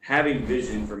having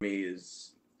vision for me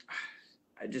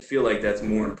I just feel like that's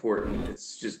more important.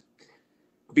 It's just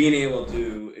being able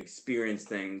to experience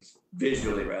things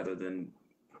visually rather than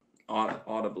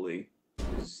audibly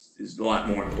is a lot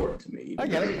more important to me. I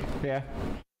get it. Yeah.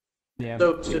 Yeah.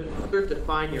 So to further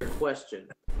define your question,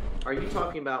 are you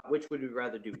talking about which would you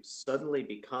rather do? Suddenly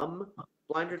become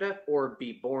blind or deaf, or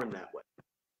be born that way?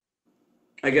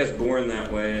 I guess born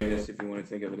that way, I guess, if you want to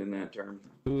think of it in that term.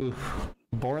 Ooh.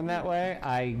 Born that way?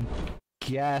 I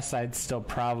guess I'd still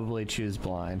probably choose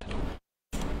blind.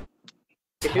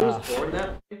 If it was Tough. born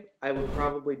that way, I would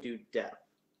probably do deaf.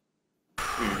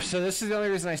 So this is the only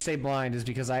reason I say blind is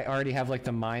because I already have like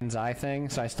the mind's eye thing.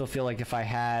 So I still feel like if I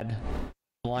had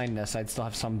blindness, I'd still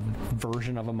have some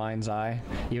version of a mind's eye,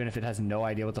 even if it has no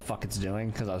idea what the fuck it's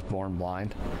doing because I was born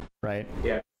blind, right?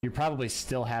 Yeah. You probably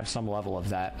still have some level of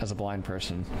that as a blind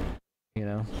person. You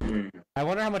know, I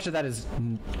wonder how much of that is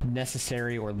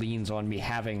necessary or leans on me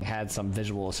having had some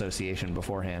visual association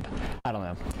beforehand. I don't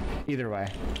know. Either way,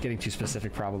 getting too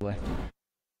specific probably.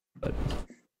 But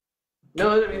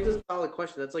No, I mean, it's a solid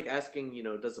question. That's like asking,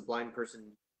 does a blind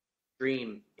person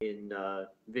dream in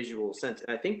visual sense?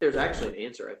 And I think there's actually an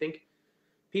answer. I think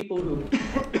people who,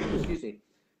 excuse me,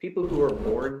 people who are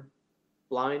born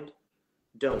blind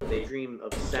don't. They dream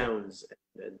of sounds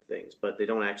and things, but they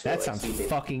don't actually. That sounds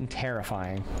fucking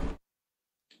terrifying.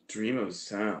 Dream of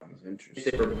sounds.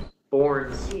 Interesting. They were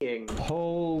born seeing.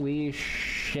 Holy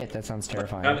shit, that sounds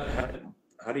terrifying.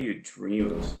 How do you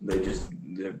dream of? They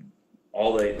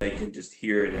can just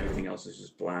hear it, and everything else is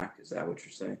just black. Is that what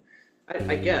you're saying?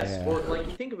 I guess, or like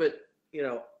you think of it,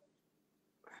 I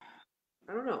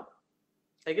don't know.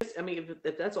 I guess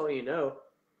if that's all you know.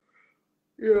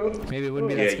 Yeah. Maybe it wouldn't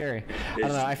be that scary. I don't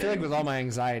know. I feel like with all my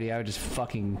anxiety, I would just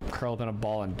fucking curl up in a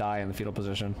ball and die in the fetal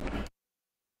position.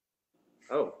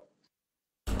 Oh.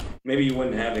 Maybe you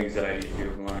wouldn't have anxiety if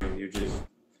you're blind.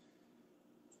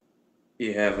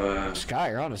 You have Sky,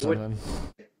 you're onto something.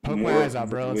 Poke my eyes out,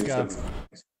 bro. Let's go.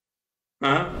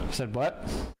 Huh? I said what?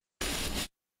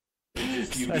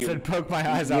 I said poke my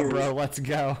eyes out, bro. Let's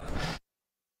go.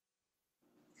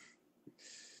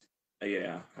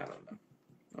 Yeah, I don't know.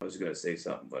 I was gonna say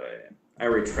something, but I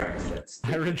retract that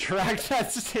statement. I retract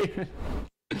that statement.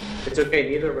 It's okay.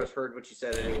 Neither of us heard what you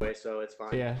said anyway, so it's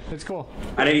fine. Yeah, it's cool.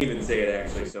 I didn't even say it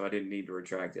actually, so I didn't need to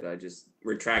retract it. I just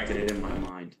retracted it in my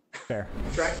mind. Fair.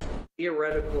 Retract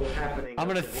theoretical happening. I'm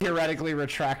gonna theoretically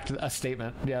retract a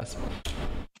statement. Yes.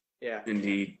 Yeah.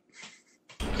 Indeed.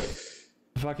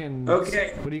 Fucking.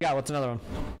 Okay. What do you got? What's another one?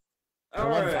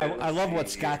 I love what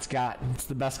Scott's got. It's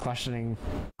the best question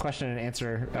and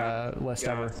answer list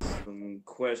ever. Some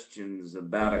questions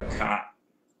about a cot.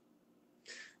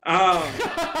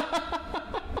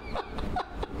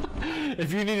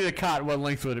 If you needed a cot, what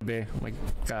length would it be?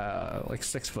 Like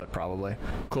 6 foot probably.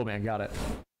 Cool, man. Got it.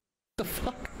 The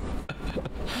fuck?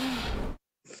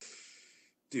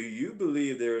 Do you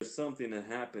believe there is something that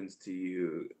happens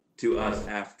to us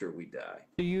after we die?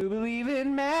 Do you believe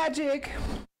in magic?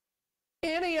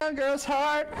 In a young girl's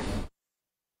heart.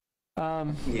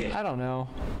 Yeah. I don't know,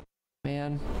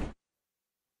 man.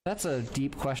 That's a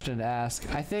deep question to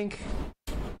ask. I think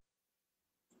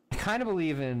I kind of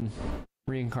believe in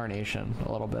reincarnation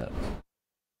a little bit.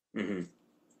 Mm-hmm.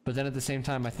 But then at the same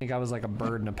time, I think I was like a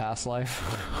bird in a past life.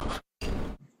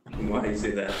 Why do you say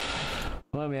that?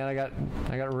 Well, man, I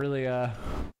got really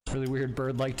weird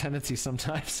bird-like tendencies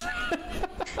sometimes.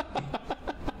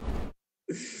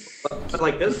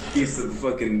 Like this? Piece of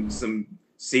some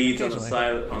seeds on the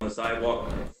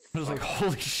sidewalk. I was like,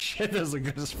 holy shit, those look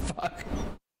good as fuck.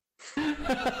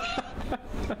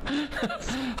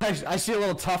 I see a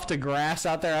little tuft of grass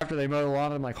out there after they mow the lawn,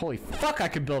 and I'm like, holy fuck, I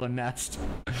could build a nest.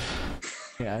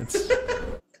 Yeah, it's...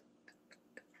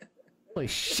 Holy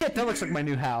shit, that looks like my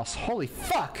new house. Holy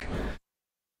fuck.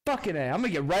 Fucking A. I'm gonna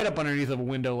get right up underneath of a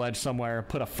window ledge somewhere and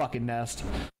put a fucking nest.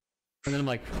 And then I'm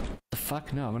like, the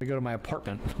fuck? No, I'm gonna go to my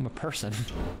apartment. I'm a person.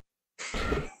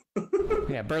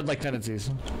 Yeah, bird-like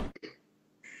tendencies.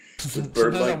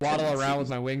 Sometimes I waddle around with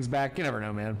my wings back. You never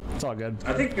know, man. It's all good.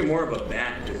 I think you're more of a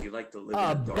bat because you like to live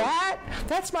in the dark. A bat?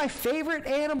 That's my favorite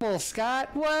animal,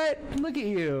 Scott. What? Look at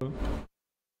you.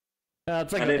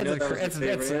 It's like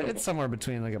it's somewhere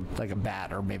between like a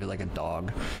bat or maybe like a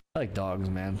dog. I like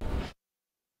dogs, man.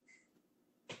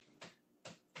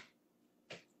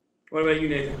 What about you,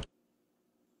 Nathan?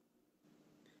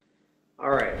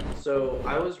 All right. So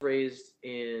I was raised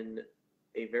in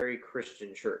a very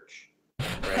Christian church.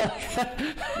 Right?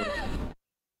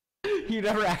 You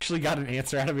never actually got an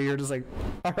answer out of me. You're just like,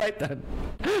 all right then.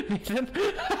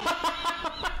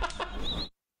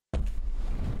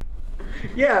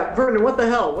 Yeah, Vernon, what the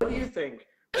hell? What do you think?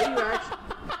 What do you actually...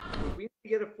 We need to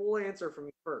get a full answer from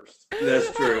you first.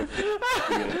 That's true.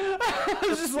 I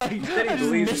was just like, I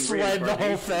just misled the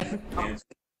whole thing.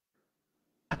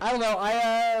 I don't know.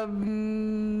 I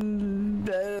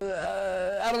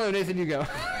don't know, Nathan. You go.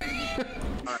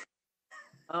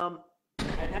 I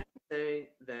have to say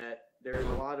that there's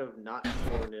a lot of not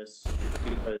sureness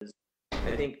because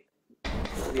I think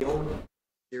the only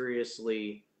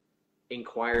seriously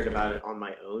inquired about it on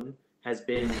my own has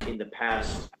been in the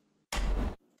past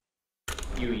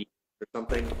few years or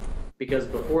something. Because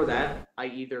before that, I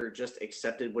either just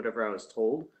accepted whatever I was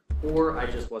told, or I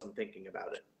just wasn't thinking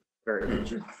about it very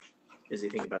much. Is he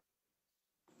thinking about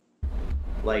it?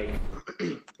 Like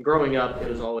growing up, it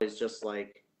was always just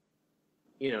like,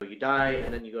 you know, you die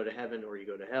and then you go to heaven or you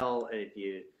go to hell, and if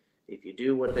you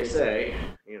do what they say,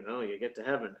 you know, you get to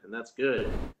heaven, and that's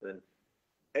good. Then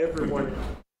everyone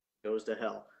goes to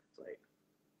hell. It's like,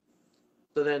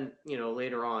 so then,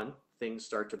 later on, things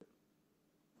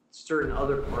certain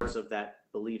other parts of that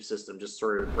belief system just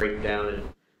sort of break down and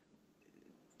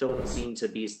don't seem to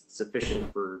be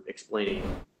sufficient for explaining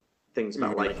things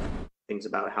about life, things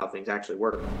about how things actually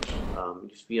work.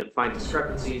 You find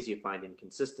discrepancies, you find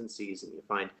inconsistencies, and you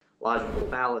find logical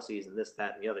fallacies, and this,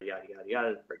 that, and the other, yada, yada, yada.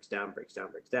 It breaks down.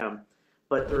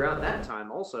 But throughout that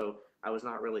time, also, I was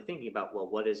not really thinking about, well,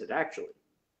 what is it actually?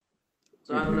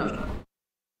 So I don't know.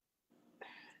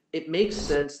 It makes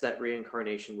sense that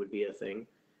reincarnation would be a thing,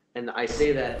 and I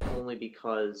say that only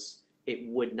because it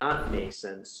would not make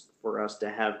sense for us to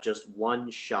have just one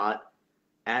shot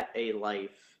at a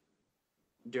life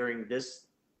during this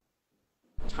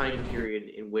time period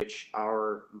in which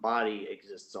our body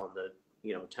exists on the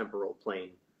temporal plane.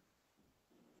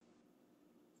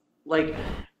 Like,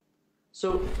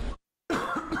 so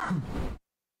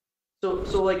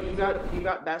like you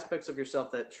got aspects of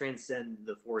yourself that transcend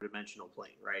the four-dimensional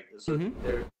plane, right? So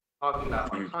they're talking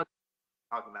about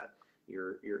talking about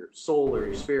your soul or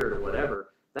your spirit or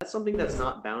whatever. That's something that's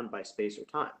not bound by space or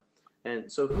time.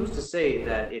 And so who's to say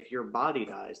that if your body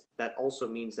dies, that also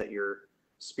means that your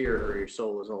spirit or your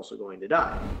soul is also going to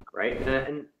die, right?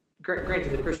 And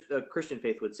granted, the Christian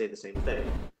faith would say the same thing,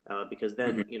 because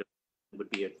then it would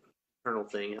be an eternal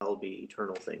thing, hell would be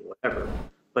eternal thing, whatever.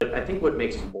 But I think what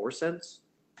makes more sense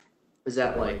is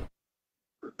that, like,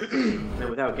 and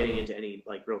without getting into any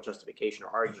like real justification or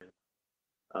argument,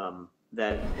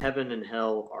 that heaven and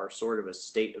hell are sort of a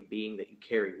state of being that you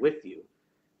carry with you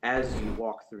as you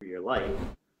walk through your life,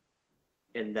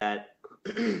 and that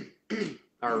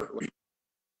our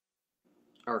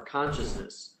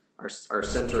consciousness, our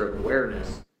center of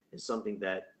awareness, is something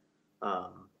that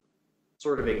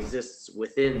sort of exists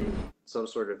within some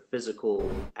sort of physical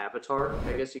avatar,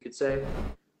 I guess you could say.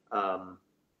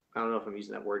 I don't know if I'm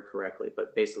using that word correctly,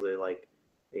 but basically, like,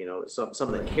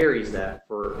 something that carries that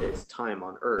for its time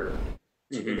on Earth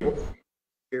to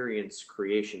experience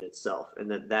creation itself,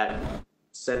 and that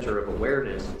center of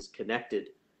awareness is connected.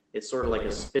 It's sort of like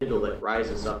a spindle that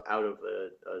rises up out of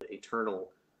an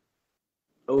eternal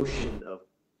ocean of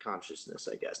consciousness,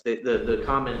 I guess. The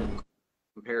common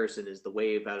comparison is the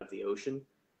wave out of the ocean.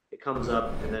 It comes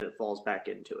up and then it falls back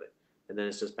into it, and then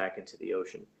it's just back into the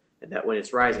ocean. And that when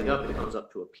it's rising up, it comes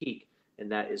up to a peak,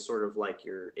 and that is sort of like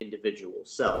your individual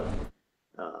self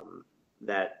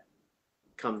that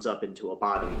comes up into a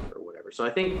body or whatever. So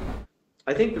I think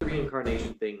the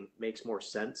reincarnation thing makes more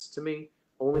sense to me,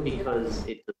 only because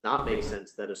it does not make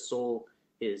sense that a soul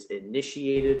is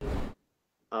initiated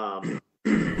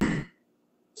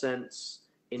sense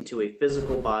into a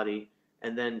physical body,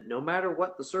 and then no matter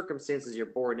what the circumstances you're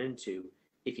born into,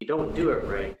 if you don't do it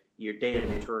right, you're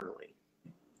damned eternally.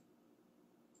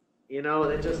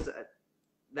 It just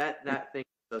that thing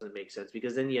doesn't make sense,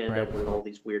 because then you end up with all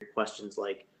these weird questions,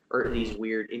 like, or these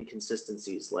weird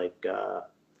inconsistencies, like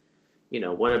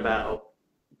what about,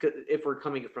 if we're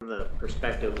coming from the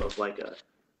perspective of like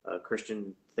a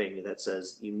Christian thing that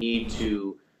says you need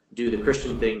to do the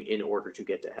Christian thing in order to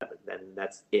get to heaven, then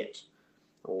that's it.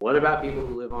 Well, what about people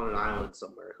who live on an island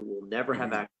somewhere who will never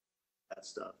have access to that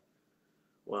stuff?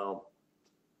 Well,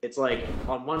 it's like,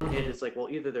 on one hand, it's like, well,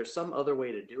 either there's some other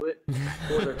way to do it,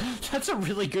 or That's a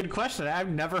really good question. I've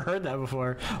never heard that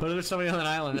before. What if there's somebody on an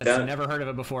island that's never heard of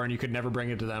it before, and you could never bring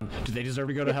it to them? Do they deserve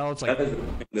to go to hell? It's like,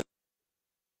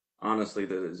 honestly,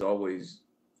 that has always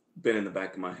been in the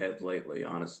back of my head lately.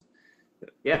 Honestly,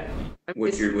 yeah.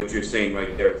 What you're saying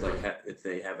right there is like, if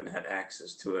they haven't had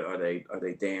access to it, are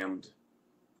they damned?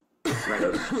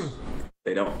 Because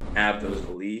they don't have those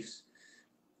beliefs.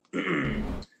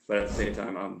 But at the same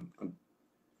time,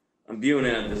 I'm viewing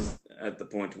it at the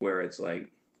point where it's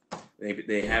like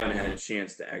they haven't had a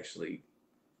chance to actually,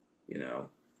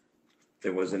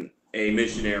 there wasn't a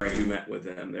missionary who met with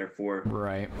them, therefore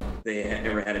they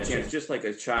never had a chance. Just like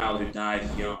a child who dies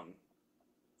young,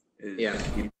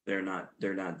 they're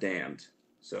not damned.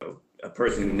 So a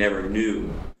person who never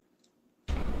knew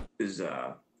is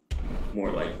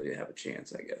more likely to have a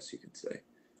chance, I guess you could say.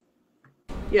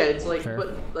 Yeah, it's like, Fair.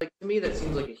 but like, to me that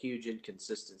seems like a huge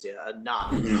inconsistency, a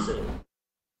not considered.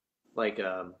 Like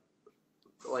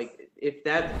if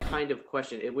that kind of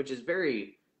question, which is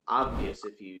very obvious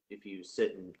if you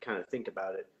sit and kind of think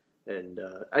about it, and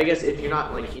I guess if you're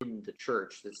not like in the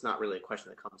church, it's not really a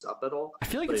question that comes up at all. I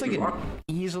feel like But it's if like you an are-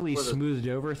 easily smoothed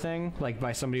over thing, like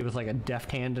by somebody with like a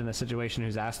deft hand in a situation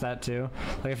who's asked that too.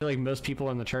 Like I feel like most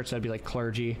people in the church, that'd be like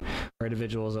clergy or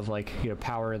individuals of like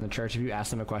power in the church. If you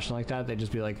ask them a question like that, they'd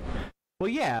just be like, "Well,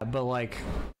 yeah, but like,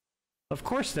 of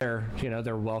course they're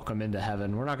welcome into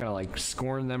heaven. We're not gonna like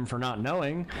scorn them for not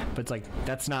knowing, but it's like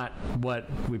that's not what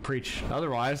we preach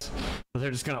otherwise. But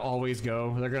they're just gonna always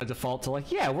go. They're gonna default to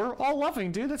like, yeah, we're all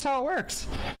loving, dude. That's how it works.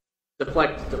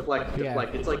 Deflect. Yeah.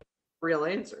 It's like a real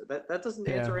answer. That doesn't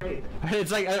answer anything.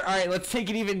 It's like, all right, let's take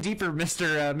it even deeper,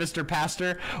 Mr.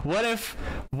 Pastor. What if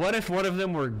one of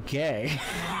them were gay?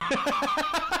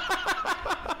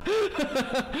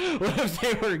 What if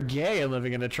they were gay and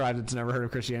living in a tribe that's never heard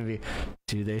of Christianity?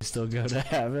 Do they still go to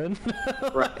heaven?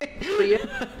 Right. But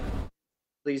yeah,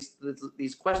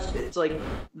 these questions. It's like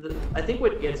I think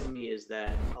what gets me is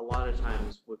that a lot of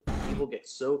times what people get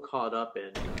so caught up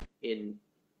in.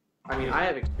 I mean, I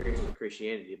have experience with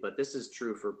Christianity, but this is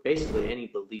true for basically any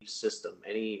belief system,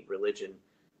 any religion,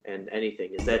 and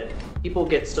anything. Is that people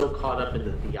get so caught up in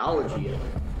the theology of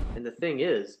it. And the thing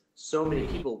is, so many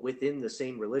people within the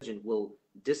same religion will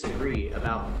disagree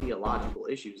about theological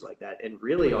issues like that. And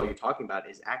really all you're talking about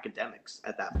is academics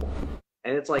at that point.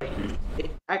 And it's like, if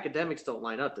academics don't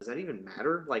line up, does that even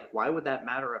matter? Like, why would that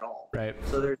matter at all? Right.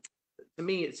 So to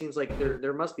me, it seems like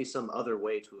there must be some other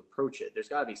way to approach it. There's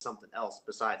got to be something else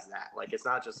besides that. Like, it's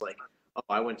not just like, oh,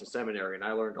 I went to seminary and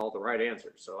I learned all the right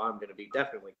answers, so I'm going to be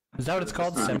definitely... Is that what it's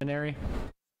called, seminary?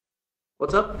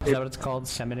 What's up? Is that what it's called,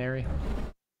 seminary?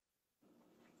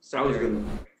 Seminary,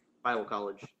 Bible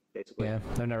college, basically. Yeah,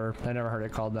 I never heard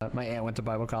it called that. My aunt went to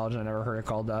Bible college, and I never heard it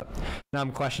called that. Now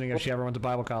I'm questioning if she ever went to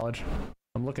Bible college.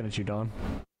 I'm looking at you, Dawn.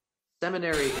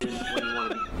 Seminary is when you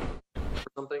want to be for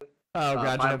something. Oh,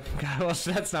 gotcha. Well,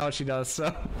 that's not what she does,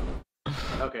 so...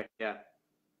 Okay, yeah.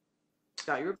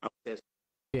 Scott, you were about to say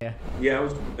Yeah. Yeah, I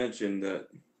was going to mention that,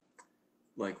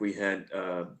 like, we had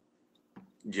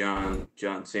John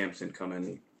Sampson come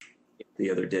in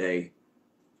the other day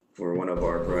for one of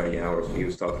our variety hours. He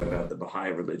was talking about the Baha'i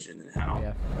religion and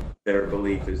how their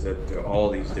belief is that all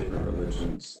these different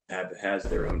religions has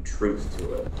their own truth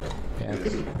to it.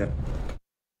 Yeah.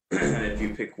 If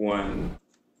you pick one,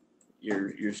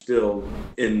 you're still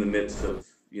in the midst of,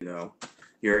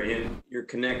 you're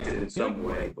connected in some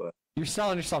way, but You're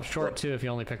selling yourself short too if you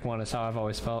only pick one. Is how I've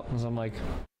always felt. Because I'm like,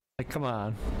 come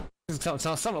on, it's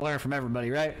something to learn from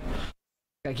everybody, right?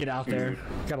 Gotta get out there.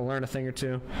 Gotta learn a thing or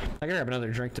two. I gotta grab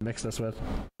another drink to mix this with.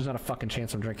 There's not a fucking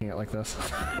chance I'm drinking it like this.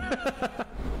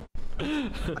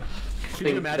 Can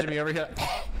you imagine me over here?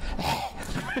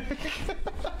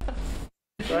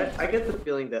 So I get the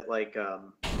feeling that like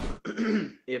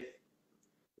if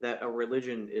that a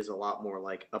religion is a lot more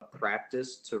like a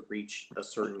practice to reach a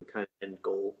certain kind of end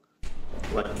goal.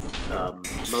 Like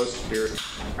most spiritual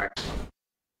practices,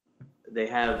 they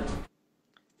have.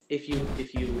 If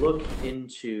you look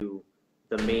into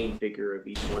the main figure of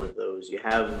each one of those, you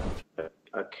have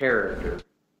a character,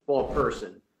 well, a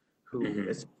person who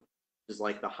is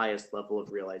like the highest level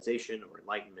of realization or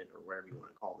enlightenment or whatever you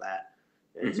want to call that.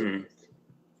 And so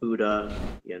Buddha,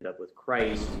 you end up with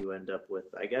Christ, you end up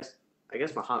with I guess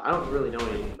Muhammad. I don't really know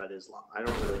anything about Islam. I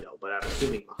don't really know, but I'm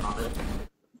assuming Muhammad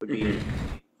would be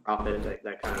prophet,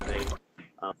 that kind of thing.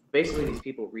 Basically, these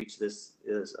people reach this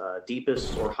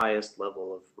deepest or highest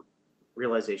level of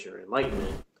realization or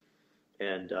enlightenment,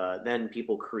 and then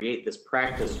people create this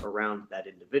practice around that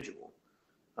individual,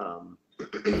 and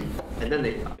then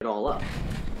they fuck it all up.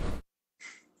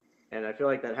 And I feel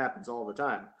like that happens all the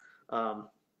time.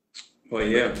 well,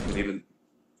 yeah, even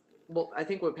Well, I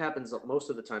think what happens most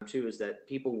of the time too is that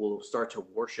people will start to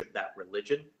worship that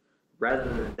religion rather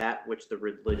than that which the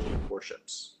religion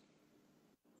worships.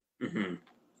 You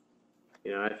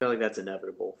know, I feel like that's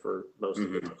inevitable for most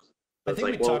of the time. I think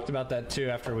we talked about that too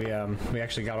after we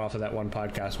actually got off of that one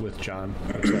podcast with John.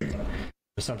 It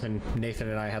was something Nathan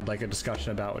and I had like a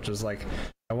discussion about, which was like,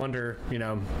 I wonder,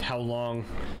 how long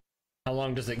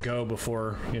does it go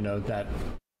before that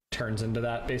turns into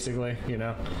that, basically,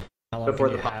 How long Before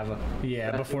can you the-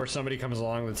 have before somebody comes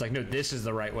along that's like, no, this is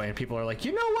the right way, and people are like,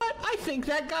 you know what, I think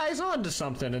that guy's onto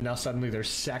something, and now suddenly there's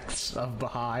sects of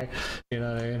Baha'i, you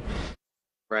know what I mean?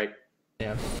 Right.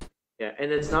 Yeah. Yeah,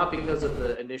 and it's not because of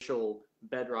the initial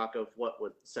bedrock of what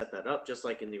would set that up. Just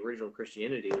like in the original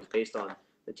Christianity, it was based on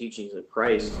the teachings of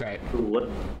Christ, Right. who was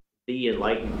the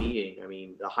enlightened being. I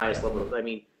mean, the highest level of,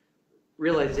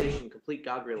 realization, complete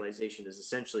God realization is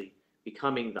essentially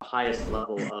becoming the highest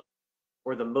level of,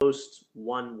 or the most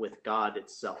one with God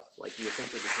itself. Like you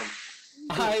essentially become.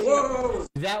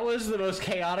 That was the most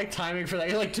chaotic timing for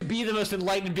that. Like, to be the most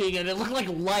enlightened being, and it looked like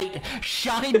light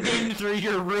shined in through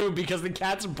your room because the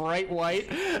cat's bright white.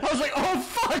 I was like, oh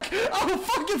fuck,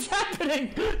 it's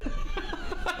happening.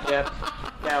 Yeah.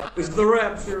 it's the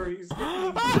rapture.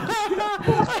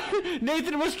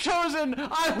 Nathan was chosen.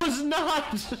 I was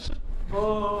not.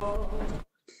 Oh.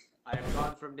 I have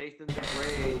gone from Nathan the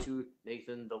Gray to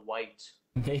Nathan the White.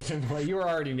 Nathan, well, you were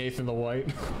already Nathan the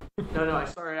White. No, I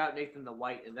started out Nathan the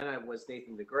White, and then I was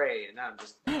Nathan the Gray, and now I'm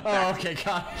just. Oh, okay,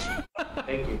 got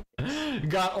Thank you. it.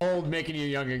 Got old, making you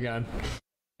young again.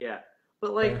 Yeah,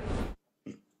 but like,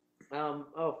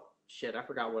 oh shit, I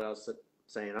forgot what I was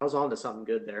saying. I was on to something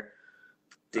good there.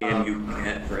 Damn you,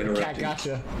 Cat, for Cat, interrupting.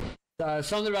 gotcha.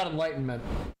 Something about enlightenment.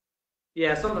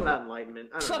 Yeah, something about enlightenment.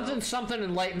 I don't know. Something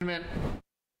enlightenment.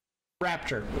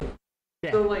 Rapture.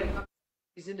 Yeah. So like,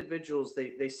 these individuals,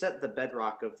 they set the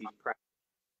bedrock of these practices,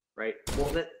 right?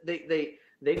 Well,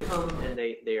 they come and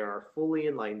they are fully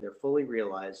enlightened. They're fully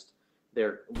realized.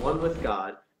 They're one with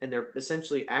God, and they're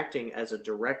essentially acting as a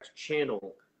direct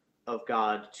channel of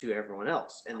God to everyone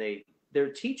else. And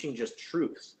they're teaching just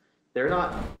truths. They're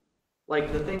not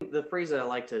like the phrase that I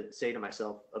like to say to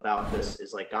myself about this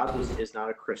is like God is not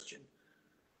a Christian.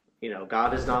 You know,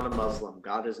 God is not a Muslim.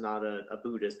 God is not a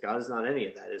Buddhist. God is not any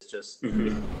of that. It's just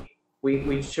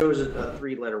we chose a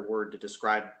three-letter word to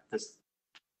describe this,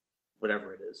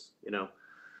 whatever it is. You know,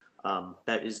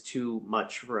 that is too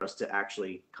much for us to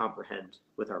actually comprehend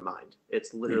with our mind.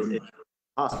 It's literally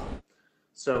impossible.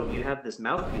 So you have this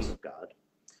mouthpiece of God,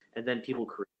 and then people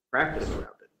create practice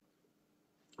around it,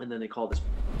 and then they call this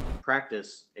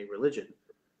practice a religion,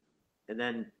 and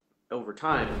then over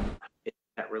time,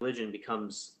 that religion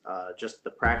becomes just the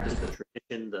practice, the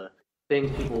tradition, the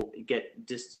things people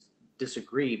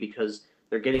disagree because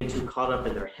they're getting too caught up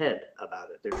in their head about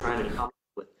it. They're trying to come up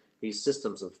with these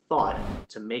systems of thought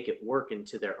to make it work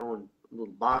into their own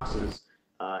little boxes,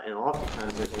 and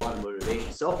oftentimes there's a lot of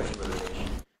motivation, selfish motivation,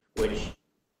 which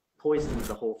poisons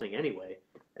the whole thing anyway.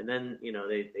 And then, you know,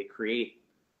 they create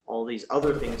all these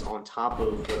other things on top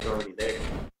of what's already there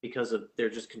because they're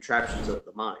just contraptions of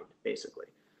the mind, basically.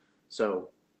 So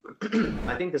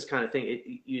I think this kind of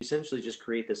thing, you essentially just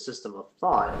create this system of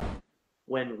thought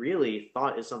when really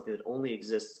thought is something that only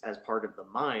exists as part of the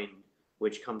mind,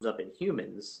 which comes up in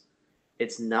humans.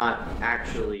 It's not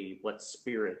actually what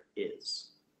spirit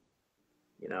is,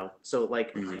 you know? So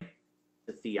like the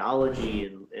theology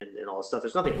and all this stuff,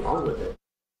 there's nothing wrong with it,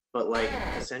 but like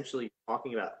essentially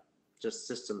talking about just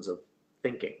systems of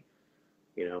thinking,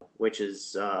 you know, which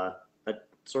is a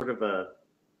sort of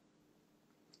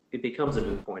it becomes a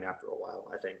moot point after a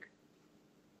while, I think.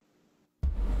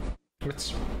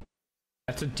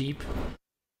 That's a deep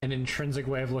and intrinsic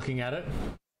way of looking at it,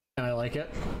 and I like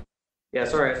it. Yeah,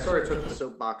 sorry, I sort of took the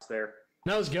soapbox there.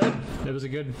 No, it was good. It was a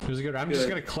good. I'm just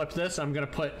gonna clip this. I'm gonna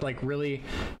put like really,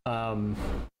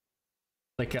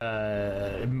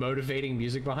 motivating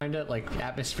music behind it, like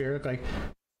atmospheric, like.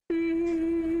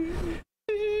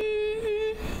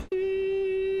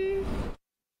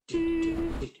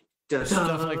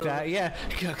 Stuff like that, yeah.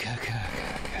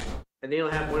 And they'll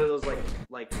have one of those like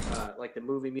the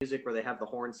movie music where they have the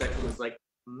horn section. It's like,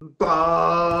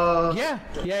 bah!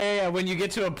 Yeah. When you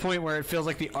get to a point where it feels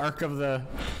like the arc of the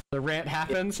rant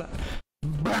happens, and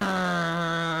then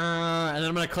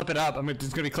I'm gonna clip it up. It's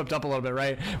gonna be clipped up a little bit,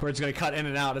 right? Where it's gonna cut in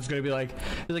and out. It's gonna be like,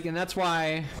 and that's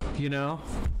why, you know,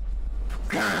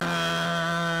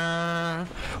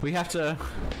 we have to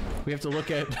look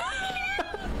at.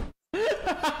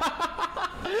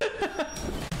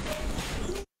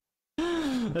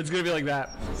 It's gonna be like that.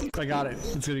 I got it.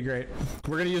 It's gonna be great.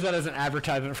 We're gonna use that as an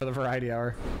advertisement for the Variety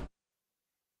Hour.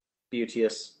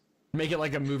 Beauteous. Make it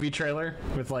like a movie trailer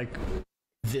with like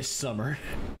this summer.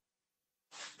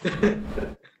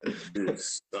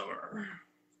 This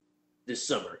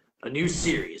summer, a new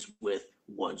series with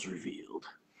Once Revealed.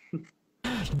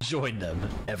 Join them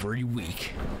every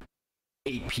week,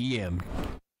 8 p.m.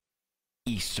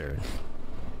 Eastern.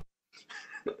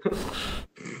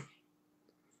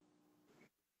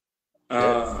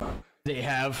 They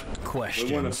have questions.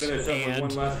 We want to finish up with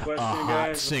one last question, a hot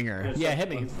guys. singer. Yeah, hit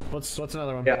me. What's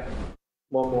another one? Yeah,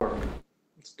 one more.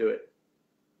 Let's do it.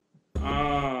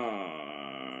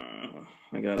 I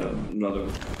got another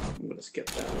one. I'm gonna skip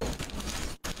that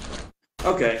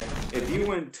one. Okay, if you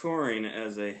went touring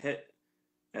as a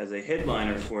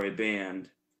headliner for a band,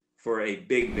 for a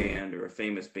big band or a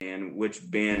famous band, which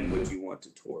band would you want to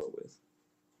tour with?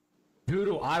 Who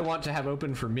do I want to have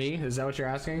open for me? Is that what you're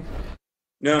asking?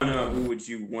 No. Who would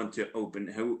you want to open?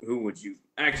 Who would you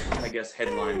actually? I guess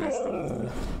headline. That's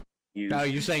the use. No,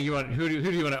 you're saying you want who do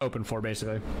you want to open for,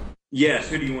 basically? Yes.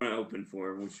 Who do you want to open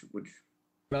for? Which?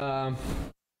 Trying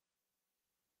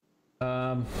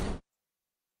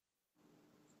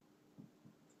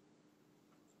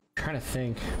to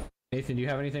think. Nathan, do you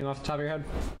have anything off the top of your head?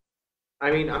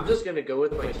 I mean, I'm just gonna go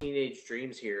with my teenage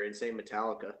dreams here and say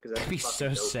Metallica because That'd be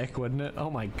so sick, wouldn't it? Oh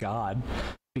my god.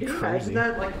 It'd be Yeah, crazy. isn't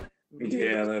that like?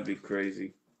 Yeah, that'd be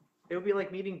crazy. It would be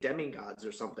like meeting demigods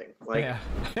or something. Like,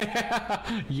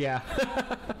 Yeah. Yeah.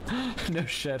 No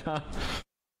shit, huh?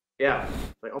 yeah.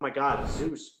 Like, oh my god,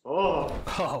 Zeus. Oh,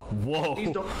 Oh, whoa.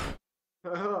 please don't.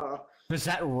 Is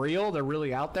that real? They're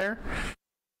really out there?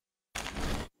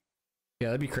 Yeah,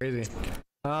 that'd be crazy.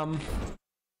 Fuck,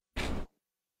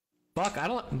 I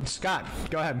don't. Scott,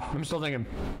 go ahead. I'm still thinking.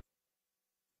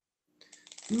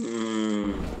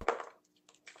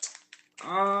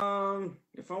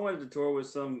 If I wanted to tour with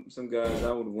some guys,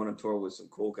 I would want to tour with some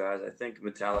cool guys. I think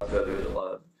Metallica, there's a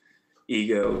lot of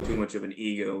ego, too much of an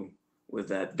ego with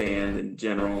that band in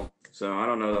general. So I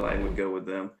don't know that I would go with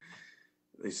them.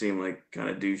 They seem like kind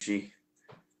of douchey.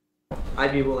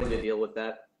 I'd be willing to deal with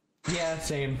that. Yeah,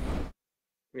 same.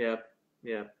 Yeah,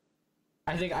 yeah.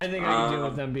 I think I can deal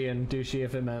with them being douchey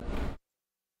if it meant,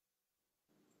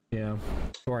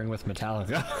 touring with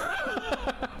Metallica.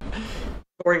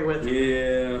 Touring with.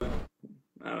 Yeah,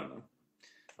 I don't know.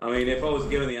 I mean, if I was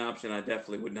given the option, I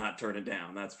definitely would not turn it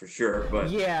down. That's for sure. But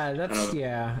yeah, that's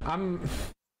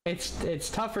It's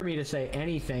tough for me to say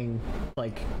anything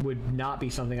like would not be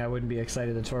something I wouldn't be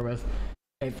excited to tour with.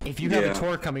 If you have a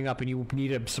tour coming up and you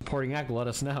need a supporting act, let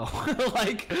us know.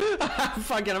 Like,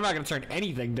 fucking, I'm not gonna turn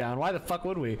anything down. Why the fuck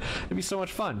would we? It'd be so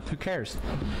much fun. Who cares?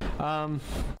 I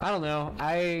don't know.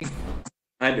 I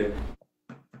do.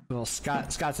 Well,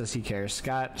 Scott says he cares.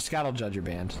 Scott will judge your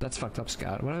band. That's fucked up,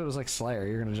 Scott. What if it was like Slayer?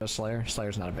 You're gonna judge Slayer?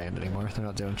 Slayer's not a band anymore. They're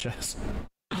not doing shows.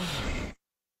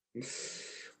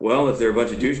 Well, if they're a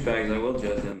bunch of douchebags, I will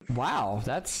judge them. Wow,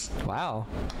 wow.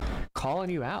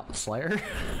 Calling you out, Slayer.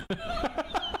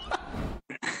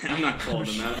 I'm not calling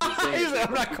them out.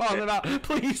 I'm not calling them out.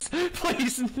 Please,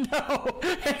 no.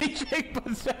 Anything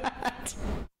but that.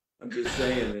 I'm just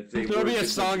saying. If they There'll be a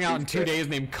song out in 2 days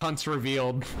named Cunts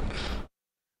Revealed.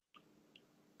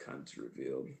 Cunts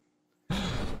Revealed. It'll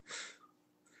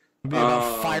be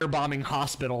about firebombing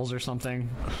hospitals or something.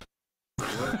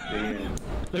 What band?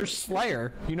 They're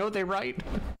Slayer. You know what they write?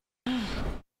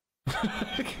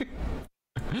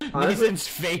 Nathan's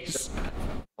face.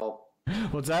 Oh,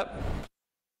 What's that?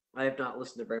 I have not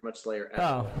listened to very much Slayer.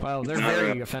 Oh, well, they're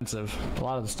very offensive. A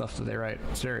lot of the stuff that they write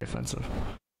is very offensive.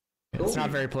 It's not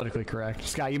very politically correct.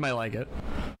 Scott, you might like it.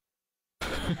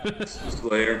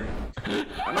 Slayer.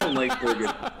 I don't like their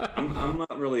guitar. I'm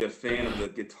not really a fan of the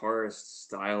guitarist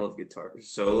style of guitar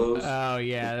solos. Oh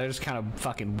yeah, they're just kind of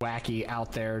fucking wacky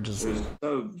out there. Just It's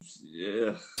so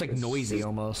it's like noisy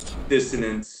almost.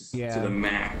 Dissonance Yeah. to the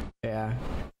max. Yeah,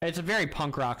 it's a very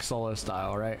punk rock solo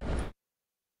style, right?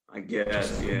 I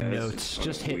guess. Yeah. it's Notes,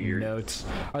 fucking just hitting weird. notes.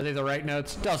 Are they the right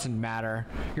notes? Doesn't matter.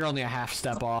 You're only a half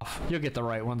step off. You'll get the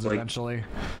right ones eventually.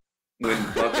 When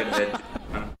Buckethead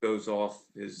goes off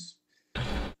his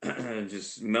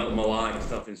just melodic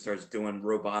stuff and starts doing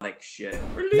robotic shit.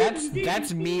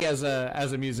 That's me as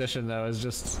a musician though. Is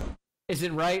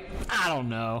it right? I don't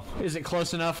know. Is it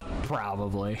close enough?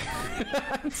 Probably.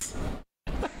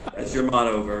 That's your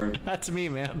motto, Vern. That's me,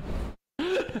 man.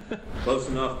 Close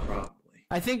enough, probably.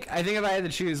 I think if I had to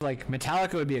choose, like,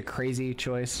 Metallica would be a crazy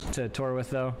choice to tour with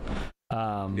though.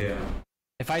 Yeah.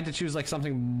 If I had to choose like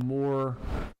something more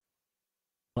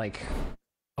like,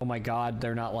 oh my god,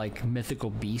 they're not like mythical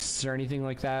beasts or anything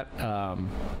like that. I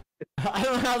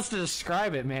don't know how else to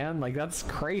describe it, man. Like, that's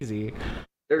crazy.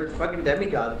 They're fucking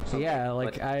demigods. Yeah,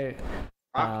 like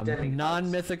rock demigods.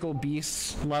 non-mythical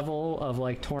beasts level of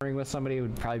like touring with somebody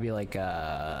would probably be like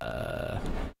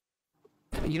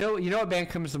you know what band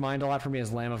comes to mind a lot for me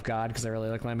is Lamb of God, because I really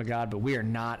like Lamb of God, but we are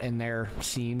not in their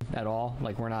scene at all.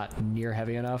 Like, we're not near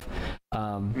heavy enough.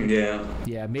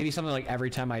 Yeah, maybe something like Every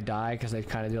Time I Die, because they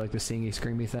kind of do like the singy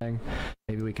screamy thing.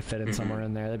 Maybe we could fit it somewhere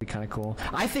in there. That'd be kind of cool.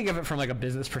 I think of it from like a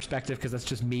business perspective, because that's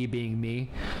just me being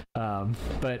me.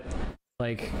 But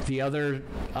like the other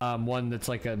one that's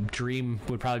like a dream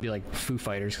would probably be like Foo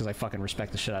Fighters, because I fucking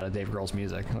respect the shit out of Dave Grohl's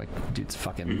music. Like, dude's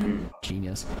fucking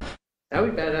genius. That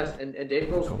would be badass, and Dave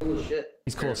Grohl's cool as shit.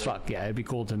 He's cool as fuck. Yeah, it'd be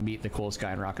cool to meet the coolest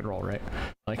guy in rock and roll, right?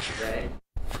 Like, Right.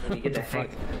 And you get to the fuck?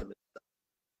 hang.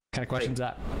 kind of question's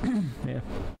that? Yeah.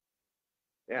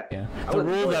 Yeah. I The would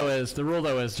rule enjoy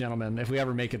though is, gentlemen, if we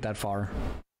ever make it that far,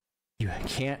 you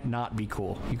can't not be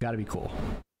cool. You got to be cool.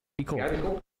 Be cool. You gotta be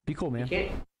cool. Be cool, man. You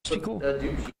can't. Just be cool.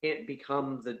 You can't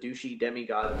become the douchey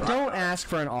demigod. of rock. Don't ask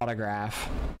for an autograph.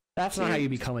 That's not how you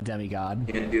become a demigod.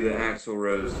 Can't do the Axl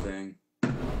Rose thing.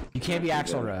 You can't be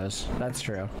Axl Rose. That's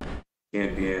true.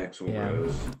 Can't be Axl Yeah.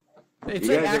 Rose. It's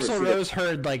You like guys ever Axl see Rose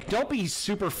heard, like, don't be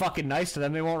super fucking nice to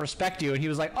them. They won't respect you. And he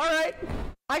was like, all right,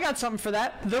 I got something for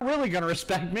that. They're really going to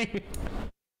respect me.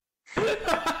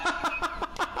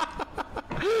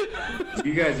 Do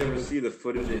you guys ever see the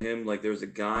footage of him? Like, there was a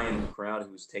guy in the crowd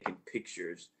who was taking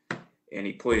pictures, and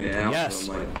he pointed out. Yes.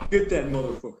 So I'm like, get that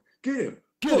motherfucker. Get him.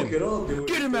 Get Fuck him. it, I'll do it.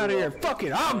 Get him out of here. Fuck Fuck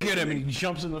it. I'll get him. And he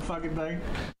jumps in the fucking thing.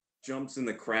 Jumps in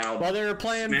the crowd. While they were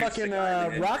playing smacks the fucking guy in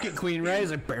the head. Rocket Queen, right?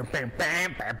 He's like,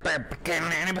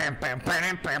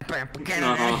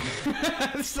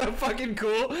 it's so fucking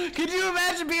cool. Could you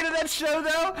imagine being in that show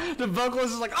though? The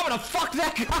vocalist is like, I'm gonna fuck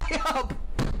that guy up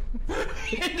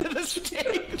into the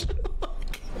stage.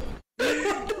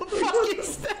 What the fuck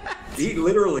is that? He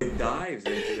literally dives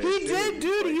into it. He did,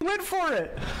 dude. He went for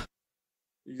it.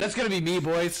 That's gonna be me,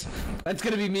 boys. That's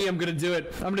gonna be me. I'm gonna do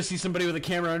it. I'm gonna see somebody with a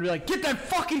camera and be like, get that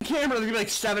fucking camera. There's gonna be like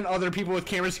 7 other people with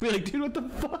cameras. Be like, dude, what the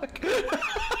fuck?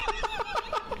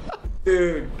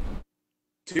 Dude,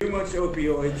 too much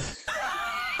opioids.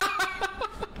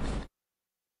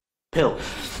 Pills.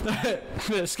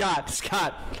 Scott.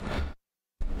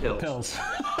 Pills. Pills.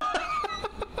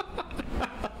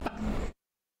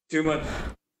 Too much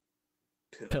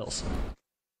Pills.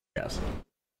 Yes.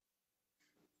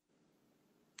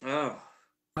 Oh.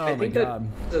 Oh I my think god.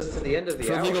 that brings us to the end of the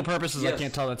For hour. legal purposes, I Yes.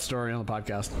 can't tell that story on the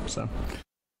podcast. So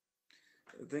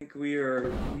I think we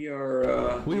are. we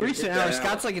we reached hit an hour. that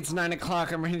Scott's like, it's 9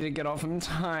 o'clock. I'm ready to get off. I'm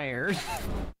tired.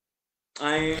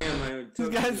 I am. I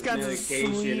took guy's got a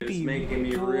medication. sleepy It's making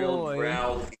me real boy.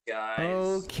 drowsy, guys.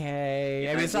 Okay.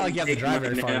 I mean, it's not like you have to Taking drive my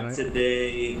very far. nap Right?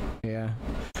 today. Yeah,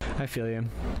 I feel you.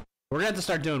 We're gonna have to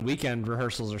start doing weekend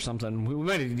rehearsals or something. We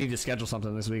might need to schedule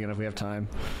something this weekend if we have time.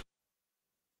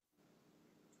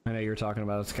 I know you were talking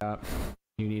about it, Scott.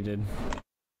 You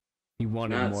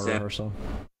wanted Not more Sat- rehearsal.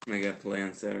 I got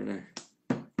planned Saturday.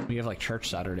 You have like church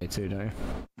Saturday too, don't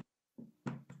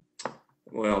you?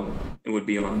 Well, it would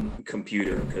be on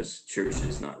computer because church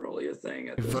is not really a thing.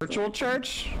 At this Virtual point.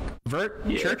 church? Yeah.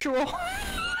 Churchual?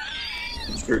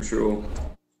 Virtual.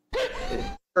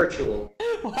 Virtual.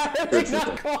 Why are they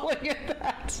not calling it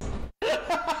that?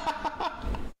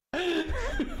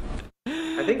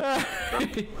 I think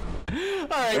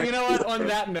Alright, you know what? On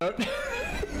that note,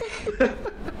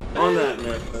 On that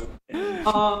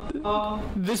note,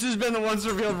 this has been the Once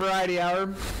Revealed Variety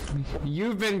Hour.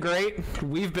 You've been great.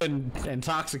 We've been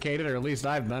intoxicated, or at least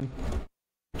I've been.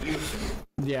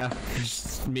 Yeah,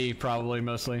 just me probably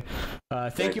mostly.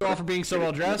 Thank you all for being so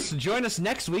well dressed. Join us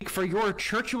next week for your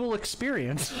churchual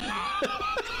experience.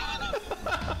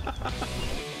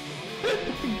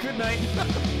 Good night.